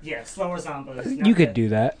 slower. Yeah, slower zombies. You could do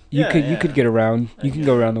that. You could get around. You can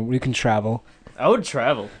go around. You can travel. I would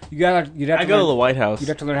travel. You'd have I to go to learn, the White House. You'd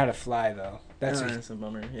have to learn how to fly though. That's That's a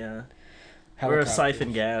bummer. Yeah. Or a helicopter.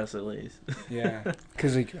 siphon gas at least. Yeah,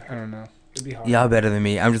 because like I don't know, it'd be hard. Y'all better than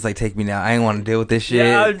me. I'm just like, take me now. I ain't want to deal with this shit.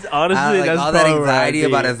 Yeah, honestly, like, that's all that probably where I'd anxiety be.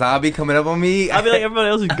 about a zombie coming up on me. I'd be like, everybody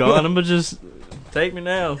else is gone. I'm gonna just take me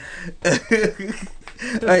now.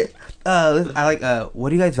 All right. I like. What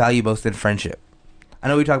do you guys value most in friendship? I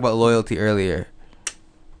know we talked about loyalty earlier.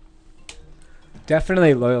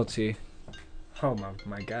 Definitely loyalty. Oh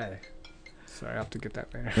my guy. Sorry, I'll have to get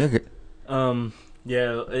that later. Okay.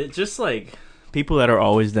 Yeah, it's just like people that are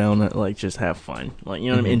always down to like just have fun, like you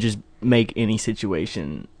know what I mean, Mhm. and just make any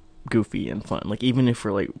situation goofy and fun. Like even if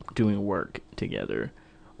we're like doing work together,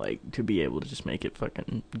 like to be able to just make it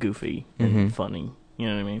fucking goofy and Mhm. funny. You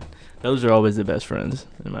know what I mean? Those are always the best friends,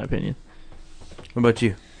 in my opinion. What about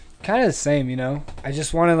you? Kind of the same, you know. I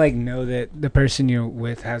just want to like know that the person you're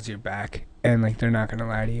with has your back, and like they're not gonna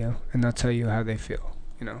lie to you, and they'll tell you how they feel.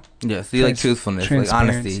 You know. Yeah. So you like truthfulness, like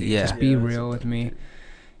honesty. Transparency. Yeah. Just be Yeah, that's real with me.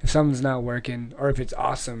 If something's not working, or if it's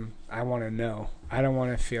awesome, I want to know. I don't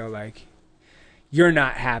want to feel like you're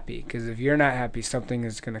not happy, because if you're not happy, something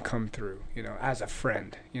is gonna come through. You know, as a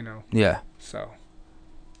friend. You know. Yeah. So.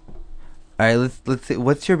 All right. Let's see.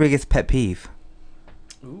 What's your biggest pet peeve?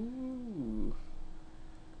 Ooh.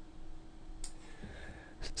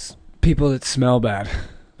 People that smell bad.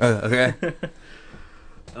 Okay.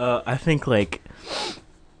 I think like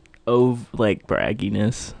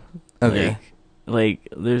bragginess. Okay. Like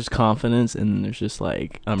there's confidence and then there's just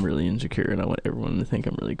like I'm really insecure and I want everyone to think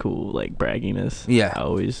I'm really cool. Like bragginess. Yeah.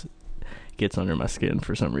 Always gets under my skin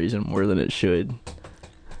for some reason more than it should.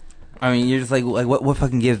 I mean, you're just like what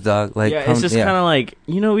fucking gives, dog? Like, yeah, it's just kind of like,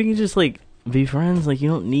 you know, we can just like be friends. Like you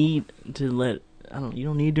don't need to you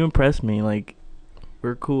don't need to impress me. Like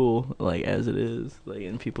we're cool like as it is. Like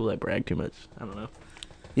and people that brag too much. I don't know.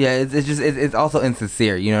 Yeah, it's also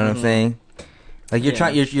insincere. You know what I'm saying? Like you're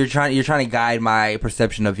trying to guide my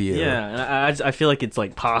perception of you. Yeah, and I feel like it's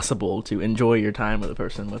like possible to enjoy your time with a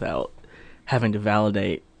person without having to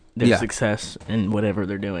validate their success in whatever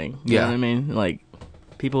they're doing. You know what I mean? Like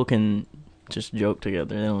people can just joke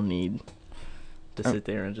together. They don't need to sit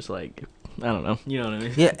there and just like I don't know. You know what I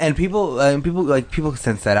mean? Yeah, and people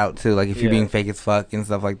sense that out too. Like if you're being fake as fuck and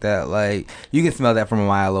stuff like that, like you can smell that from a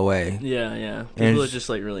mile away. Yeah. And People are just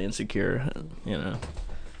like really insecure. You know.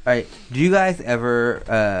 All right. Do you guys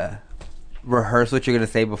ever rehearse what you're gonna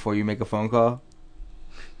say before you make a phone call?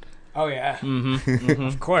 Oh yeah. Mm-hmm.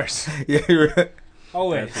 Of course. Yeah. You're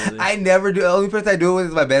Always. Absolutely. I never do. The only person I do it with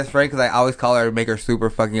is my best friend because I always call her and make her super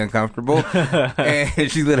fucking uncomfortable. And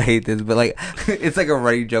she's gonna hate this, but like, it's like a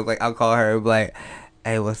running joke. Like I'll call her and be like,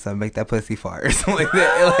 "Hey, what's up? Make that pussy fart," or something like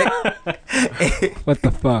that. Like, What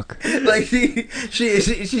the fuck? like she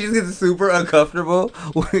just gets super uncomfortable,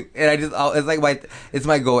 and I just it's like it's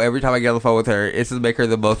my goal every time I get on the phone with her. It's just make her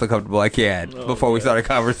the most uncomfortable I can before we start a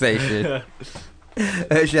conversation.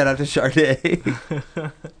 Shout out to Sade.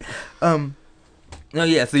 No,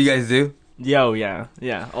 yeah. So you guys do?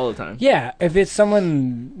 Yeah, all the time. Yeah, if it's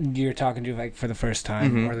someone you're talking to like for the first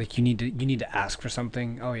time, Mhm. or like you need to ask for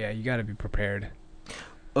something. Oh yeah, you got to be prepared.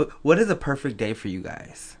 What is a perfect day for you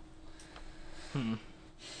guys? Hmm.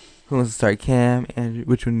 Who wants to start? Cam, Andrew,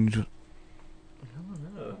 which one?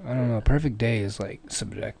 I don't know. A perfect day is like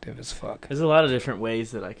subjective as fuck. There's a lot of different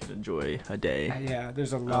ways that I could enjoy a day. Yeah,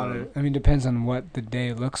 there's a lot of. I mean, depends on what the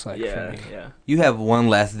day looks like. For me. Yeah. You have one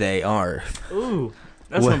last day on Earth. Ooh,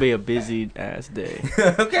 that's What? gonna be a busy ass day.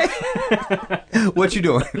 Okay. What you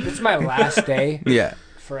doing? It's my last day Yeah.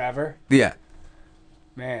 forever. Yeah.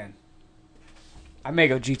 Man, I may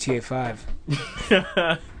go GTA 5.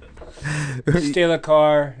 Steal a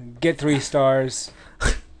car, get 3 stars.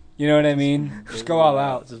 You know what I mean? Just go all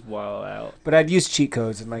out. Just wild out. But I'd use cheat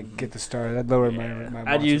codes and like get the star. That'd lower my I'd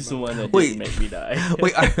monster use the bar. one that Wait. didn't make me die.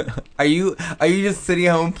 Wait, are you just sitting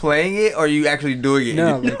at home playing it, or are you actually doing it?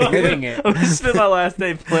 No, like living it. I'm gonna spend my last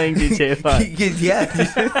day playing GTA 5.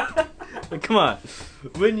 Yeah. Like, come on.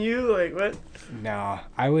 Wouldn't you? Like, what? No,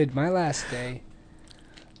 I would. My last day,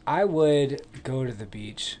 I would go to the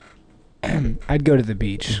beach. I'd go to the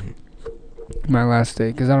beach My last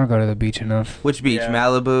date, because I don't go to the beach enough. Which beach? Yeah.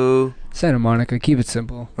 Malibu. Santa Monica, keep it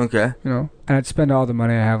simple. Okay. You know, and I'd spend all the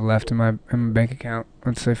money I have left in my bank account.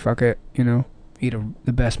 I'd say fuck it. You know, eat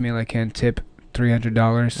the best meal I can. Tip $300.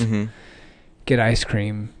 Mm-hmm. Get ice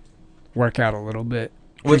cream. Work out a little bit.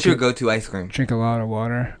 What's your go-to ice cream? Drink a lot of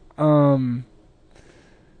water.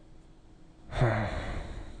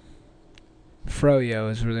 Froyo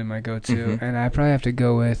is really my go-to, Mhm. and I probably have to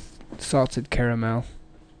go with salted caramel.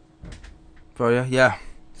 Froyo? Yeah.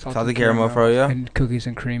 Salted caramel froyo? And cookies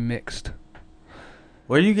and cream mixed.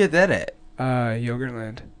 Where do you get that at?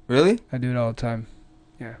 Yogurtland. Really? I do it all the time.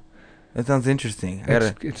 That sounds interesting. I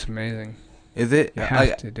gotta. It's amazing. Is it? You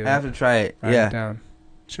have to do I have it. to try it. Write Yeah. it down.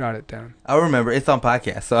 Jot it down. I'll remember. It's on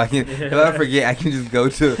podcast, so I can. If I forget, I can just go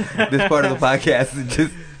to this part of the podcast and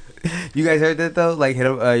just. You guys heard that though? Like hit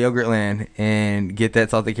up Yogurtland and get that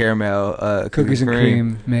salted caramel Cookies and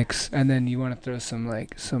cream mix, and then you want to throw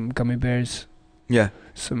some gummy bears. Yeah.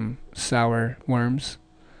 Some sour worms.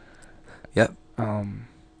 Yep.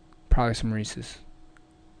 Probably some Reese's.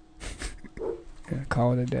 Yeah,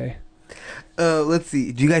 call it a day. Let's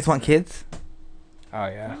see. Do you guys want kids? Oh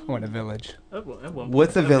yeah, I want a village.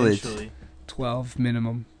 What's a village? 12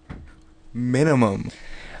 minimum. Minimum.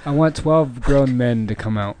 I want 12 grown men to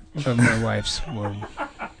come out of my wife's womb.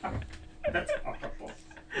 That's horrible.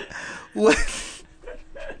 What?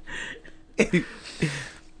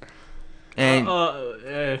 And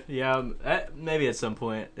yeah, maybe at some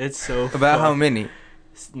point. It's so about how fun. many?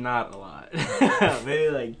 It's not a lot. Maybe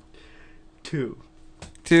like 2.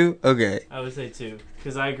 2? Okay. I would say 2,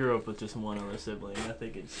 because I grew up with just one other sibling. I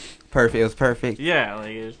think it's Perfect. It was perfect. yeah, like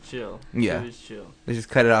it's chill. Yeah. It was chill. Let's just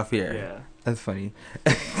cut it off here. Yeah. That's funny.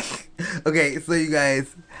 Okay, so you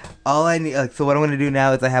guys, all I need. So what I'm gonna do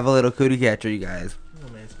now is I have a little cootie catcher, you guys,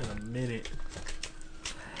 Oh man, it's been a minute.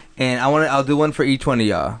 and I'll do one for each one of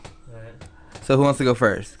y'all. Alright. So who wants to go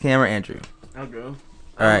first? Cam or Andrew? I'll go.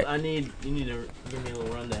 All right. You need to give me a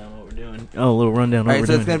little rundown on what we're doing. Oh, a little rundown. All right.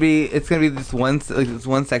 So it's gonna be this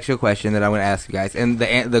one sexual question that I'm gonna ask you guys, and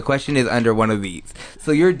the question is under one of these.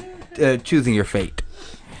 So you're choosing your fate.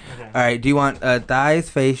 Okay. All right. Do you want thighs,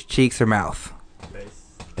 face, cheeks, or mouth?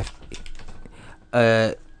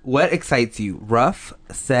 What excites you? Rough,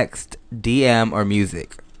 sext, DM, or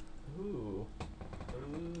music? Ooh.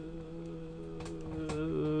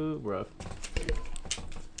 Rough.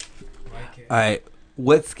 All right.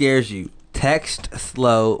 What scares you? Text,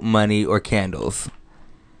 slow, money, or candles?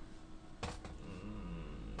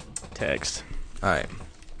 Text. All right.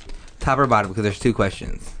 Top or bottom? Because there's 2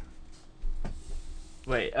 questions.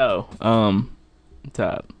 Wait. Oh.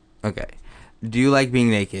 Top. Okay. Do you like being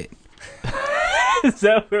naked? Is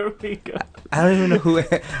that where we go? I don't even know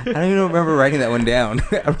I don't even remember writing that one down.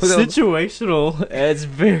 Situational. It's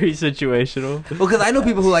very situational. Well, because I know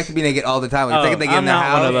people who like to be naked all the time. Like, the second they get I'm in their not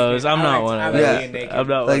house. one of those. I'm not one of those. Yeah. being naked. I'm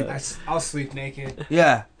not Like- one of those. I'll sleep naked.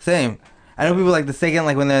 Yeah, same. I know people like the second,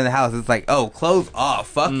 like when they're in the house, it's like, oh, clothes off,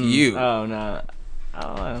 fuck you. Oh no. I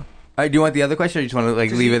don't know. All right, do you want the other question, or you just want to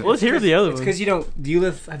like leave it? Let's hear the other It's one. because you don't. Do you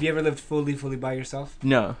live? Have you ever lived fully by yourself?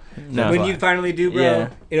 No. No. When you finally do, bro, Yeah.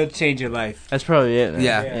 it'll change your life. That's probably it. Man.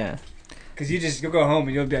 Yeah. Yeah. Because you'll go home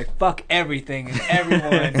and you'll be like, fuck everything and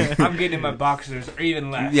everyone. I'm getting in my boxers or even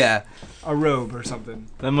less. Yeah, A robe or something.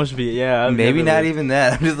 That must be. Yeah. I've maybe never not lived- even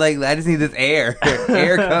that. I'm just like, I just need this air.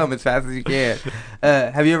 Air come as fast as you can.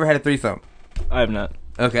 Have you ever had a threesome? I have not.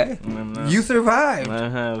 Okay. I'm not. You survived. I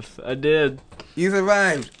have. I did. You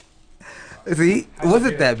survived. See, it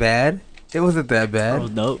wasn't that bad. It wasn't that bad. That was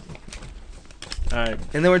dope. All right.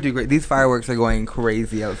 And they weren't too great. These fireworks are going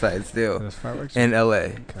crazy outside still Those fireworks? in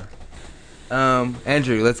LA. Okay.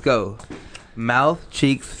 Andrew, let's go. Mouth,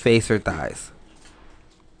 cheeks, face, or thighs?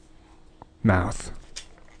 Mouth.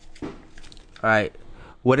 All right.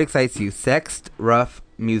 What excites you? Sext, rough,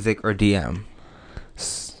 music, or DM?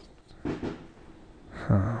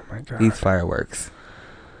 Oh my god. These fireworks.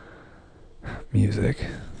 Music.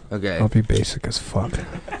 Okay. I'll be basic as fuck.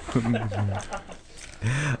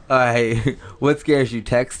 All right. What scares you?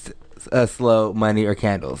 Text, slow, money, or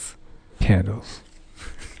candles? Candles.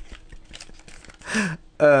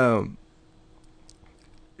 Do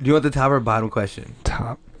you want the top or bottom question?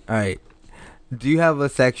 Top. All right. Do you have a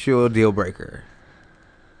sexual deal breaker?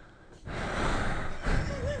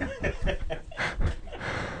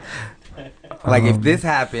 Like, if this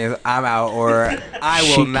happens, I'm out, or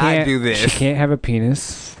I will not do She this. can't have a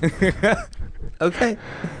penis. Okay.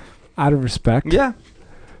 Out of respect. Yeah.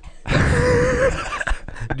 Do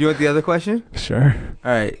you want the other question? Sure.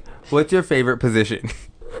 All right. What's your favorite position?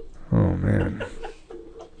 Oh man.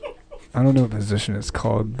 I don't know what position it's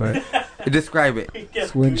called, but Describe it.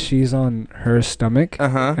 It's when she's on her stomach,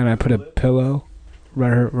 Uh-huh. and I put a pillow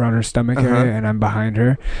around her stomach area, and I'm behind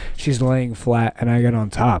her. She's laying flat, and I get on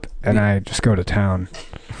top, and I just go to town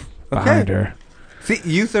behind her. See,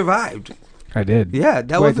 you survived. I did. Yeah,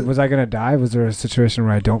 that was I gonna die? Was there a situation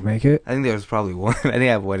where I don't make it? I think there was probably one. I think I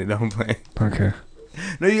have one and don't play. Okay.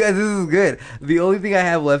 No, you guys, this is good. The only thing I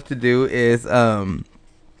have left to do is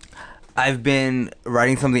I've been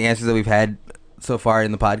writing some of the answers that we've had so far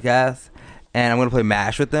in the podcast, and I'm going to play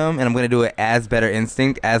MASH with them, and I'm going to do it as Better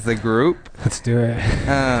Instinct as the group. Let's do it.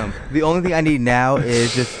 The only thing I need now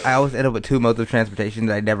is just, I always end up with two modes of transportation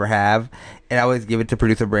that I never have, and I always give it to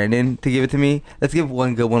producer Brandon to give it to me. Let's give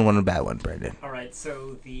one good one, one bad one, Brandon. All right,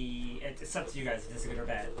 so it's up to you guys if this is good or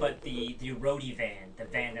bad, but the roadie van, the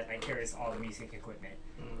van that like carries all the music equipment.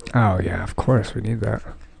 Oh yeah, of course we need that.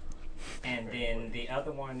 And then the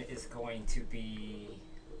other one is going to be,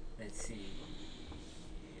 let's see,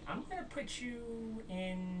 I'm going to put you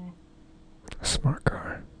in A smart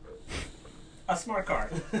car. a smart car.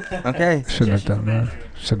 Okay. Shouldn't have done that.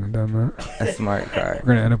 A smart car.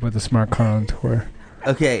 We're gonna end up with a smart car on tour.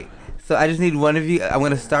 Okay, so I just need one of you. I'm going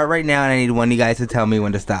to start right now, and I need one of you guys to tell me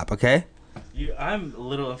when to stop, okay? I'm a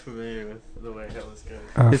little unfamiliar with the way that was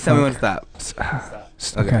going. Just tell me when to stop.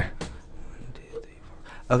 Okay.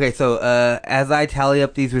 Okay, so as I tally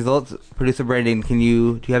up these results, producer Brandon, do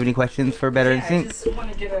you have any questions for Better I Instinct? just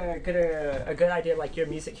want to get a good idea, like your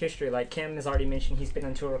music history. Like Kim has already mentioned, he's been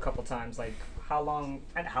on tour a couple times. Like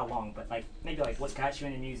not how long, but like maybe like what got you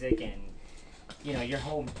into music and your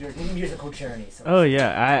musical journey. So Oh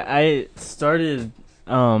yeah, I started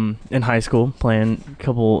in high school playing a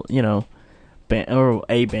couple, band or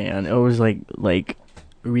a band. It was like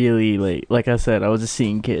really like I said, I was just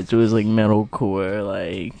seeing kids. It was like metalcore,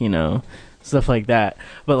 like stuff like that.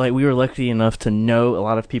 But like we were lucky enough to know a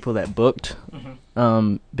lot of people that booked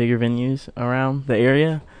bigger venues around the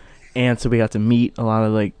area, and so we got to meet a lot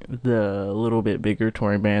of like the little bit bigger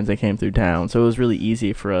touring bands that came through town. So it was really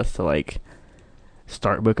easy for us to like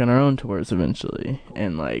start booking our own tours eventually,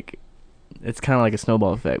 and like it's kind of like a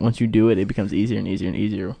snowball effect. Once you do it, it becomes easier and easier and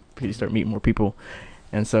easier because you start meeting more people.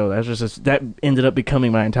 And so that's that ended up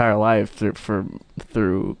becoming my entire life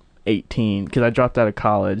through 18, because I dropped out of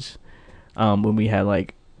college when we had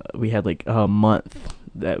like a month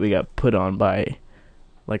that we got put on by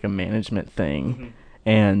like a management thing,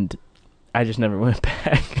 and I just never went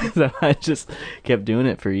back. So I just kept doing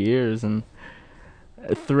it for years, and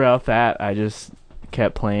throughout that I just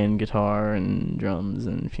kept playing guitar and drums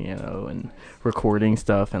and piano and recording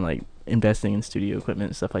stuff and like investing in studio equipment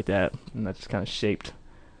and stuff like that, and that just kind of shaped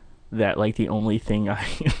that like the only thing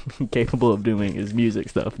I'm capable of doing is music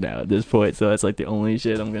stuff now at this point. So that's like the only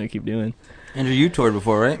shit I'm gonna keep doing. Andrew, you toured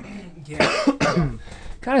before, right? Yeah.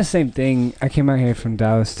 Kind of same thing. I came out here from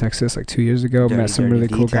Dallas, Texas, like 2 years ago. Met some really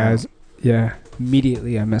cool guys. Yeah,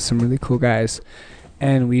 immediately I met some really cool guys,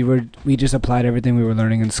 and we just applied everything we were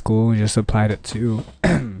learning in school. We just applied it to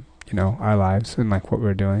our lives and like what we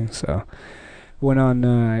were doing. So went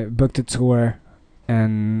on, booked a tour,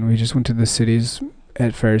 and we just went to the cities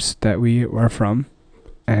at first that we were from,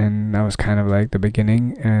 and that was kind of like the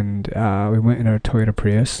beginning. And we went in our Toyota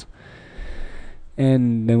Prius,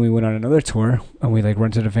 and then we went on another tour, and we like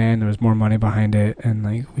rented a van. There was more money behind it, and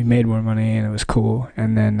like we made more money, and it was cool.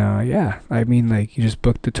 And then like you just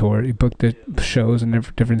booked the tour, you booked the shows in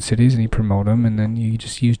different cities, and you promote them, and then you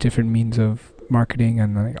just use different means of marketing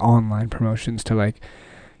and like online promotions to like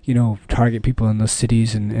target people in those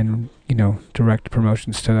cities and direct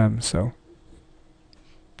promotions to them. So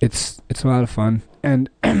it's a lot of fun, and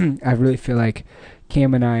I really feel like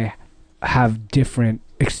Cam and I have different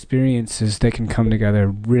experiences that can come together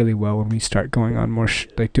really well when we start going on more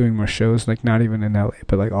doing more shows, like not even in LA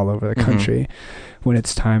but like all over the country, when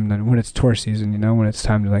it's time, when it's tour season, when it's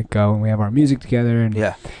time to like go and we have our music together. And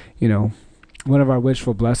one of our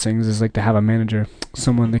wishful blessings is like to have a manager,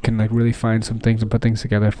 someone that can like really find some things and put things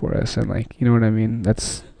together for us, and like what I mean.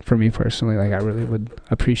 That's for me personally, like I really would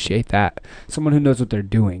appreciate that, someone who knows what they're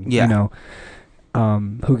doing.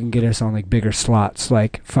 Who can get us on like bigger slots,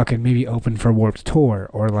 like fucking maybe open for Warped Tour,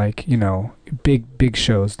 or like big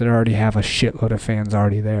shows that already have a shitload of fans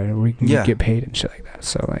already there, and we can get paid and shit like that.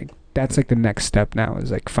 So like that's like the next step now,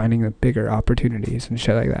 is like finding the bigger opportunities and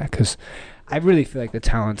shit like that, because I really feel like the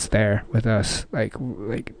talent's there with us. Like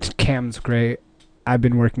Cam's great. I've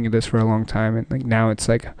been working at this for a long time, and like now it's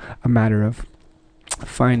like a matter of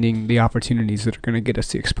finding the opportunities that are going to get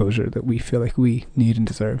us the exposure that we feel like we need and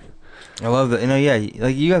deserve. I love that.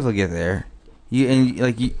 Like you guys will get there. You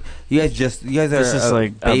guys are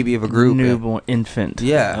like a baby of a group, newborn infant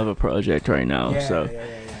of a project right now. And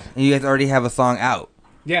you guys already have a song out.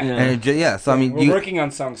 Yeah. And so I mean, we're working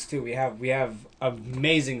on songs too. We have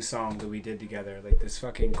amazing song that we did together, like this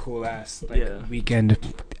fucking cool ass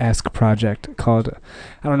weekend-esque project called,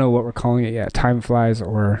 I don't know what we're calling it yet, Time Flies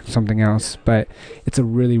or something else, but it's a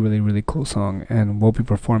really, really, really cool song, and we'll be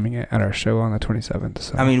performing it at our show on the 27th.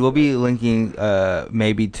 So. I mean, we'll be linking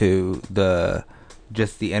maybe to the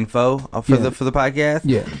info for the podcast.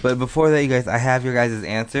 Yeah. But before that, you guys, I have your guys'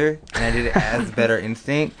 answer, and I did it as Better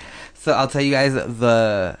Instinct. So I'll tell you guys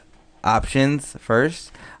the options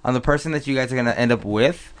first on the person that you guys are gonna end up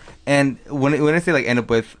with. And when I say like end up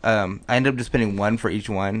with, I end up just putting one for each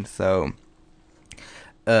one. So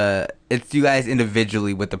it's you guys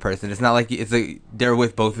individually with the person. It's not like they're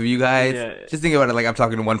with both of you guys. Yeah. Just think about it like I'm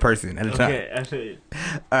talking to one person at a time. Okay, I feel you.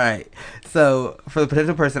 All right. So for the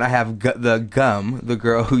potential person, I have the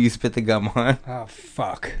girl who you spit the gum on. Oh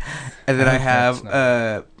fuck. And then I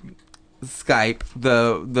have Skype,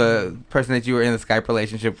 the person that you were in the Skype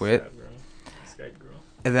relationship with. Skype girl.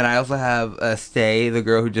 And then I also have Stay, the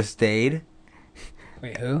girl who just stayed.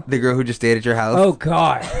 Wait, who? The girl who just stayed at your house. Oh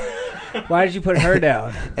God. Why did you put her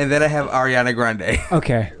down? And then I have Ariana Grande.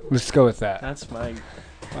 Okay, let's go with that. That's my...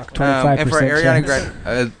 25% and for Ariana chance.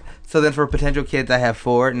 Grande, so then for potential kids, I have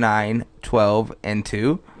 4, 9, 12, and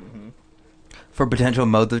 2. Mm-hmm. For potential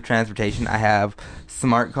modes of transportation, I have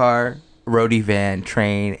smart car, roadie van,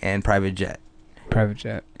 train, and private jet. Private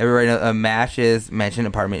jet. Everybody knows MASH is mansion,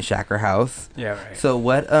 apartment, shack, or house. Yeah, right. So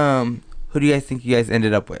what? Who do you guys think you guys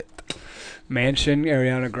ended up with? Mansion,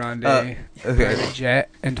 Ariana Grande, Okay. private jet,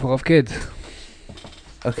 and 12 kids.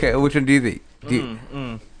 Okay, which one do you think?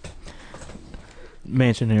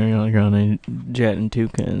 Mansion, Ariana Grande, jet, and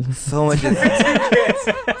toucans. So much.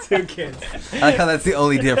 Two kids. I like how that's the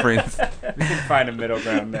only difference. We can find a middle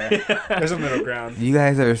ground there. There's a middle ground. You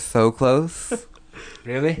guys are so close.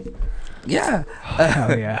 Really? Yeah.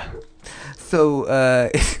 Oh yeah. So,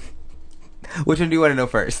 which one do you want to know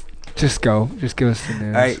first? Just go. Just give us the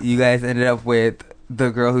news. All right, you guys ended up with the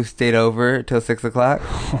girl who stayed over till 6 o'clock.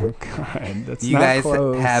 Oh God, that's You not guys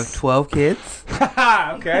close. have 12 kids,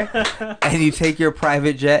 Okay. and you take your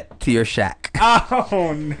private jet to your shack.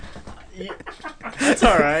 Oh no. That's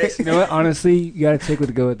all right. You know what? Honestly, you gotta take with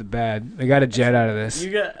the good with the bad. I got a jet out of this,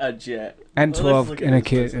 You got a jet. and Well, let's 12 look at and a this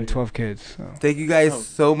kid, person. and 12 kids. So. Thank you guys Oh.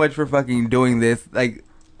 so much for fucking doing this. Like,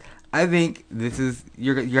 I think this is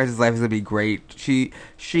your guys' life is gonna be great. She,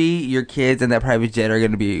 your kids, and that private jet are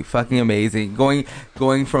gonna be fucking amazing. Going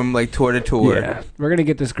from like tour to tour. Yeah, we're gonna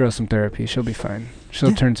get this girl some therapy. She'll be fine.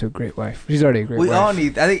 She'll turn to a great wife. She's already a great We wife. all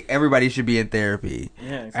need. I think everybody should be in therapy.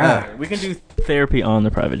 Yeah, exactly. We can do therapy on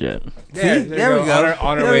the private jet. See, there we go.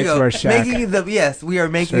 On our There way we go. to our shack. Yes, we are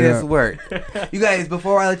making Straight this up. work. You guys,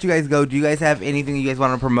 before I let you guys go, do you guys have anything you guys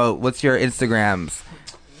want to promote? What's your Instagrams?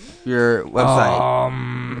 Your website?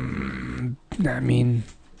 I mean,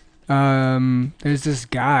 there's this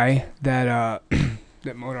guy that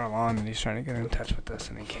that mowed our lawn, and he's trying to get in touch with us,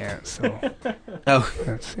 and he can't. So Oh,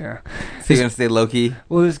 that's so you're gonna stay low key?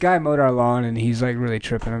 Well, this guy mowed our lawn, and he's like really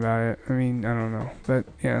tripping about it. I mean, I don't know, but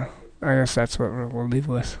yeah, I guess that's what we'll leave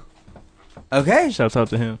with. Okay. Shouts out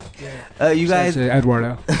to him. You guys Shout out to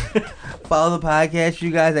Eduardo. follow the podcast.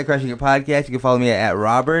 You guys at Crushing Your Podcast. You can follow me at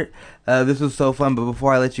Robert. This was so fun. But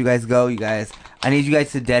before I let you guys go, I need you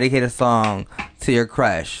guys to dedicate a song to your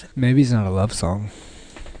crush. Maybe it's not a love song,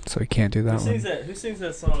 so he can't do that one. Who sings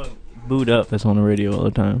that song? Boot Up. That's on the radio all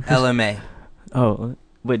the time. LMA. Oh,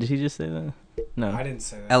 wait, did he just say that? No. didn't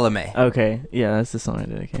say that. LMA. Okay, yeah, that's the song I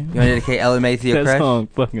dedicate. You want to dedicate LMA to your That crush? song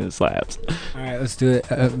fucking slaps. All right, let's do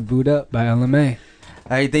it. Boot Up by LMA.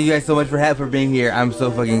 All right, thank you guys so much for being here. I'm so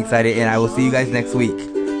fucking excited, and I will see you guys next week.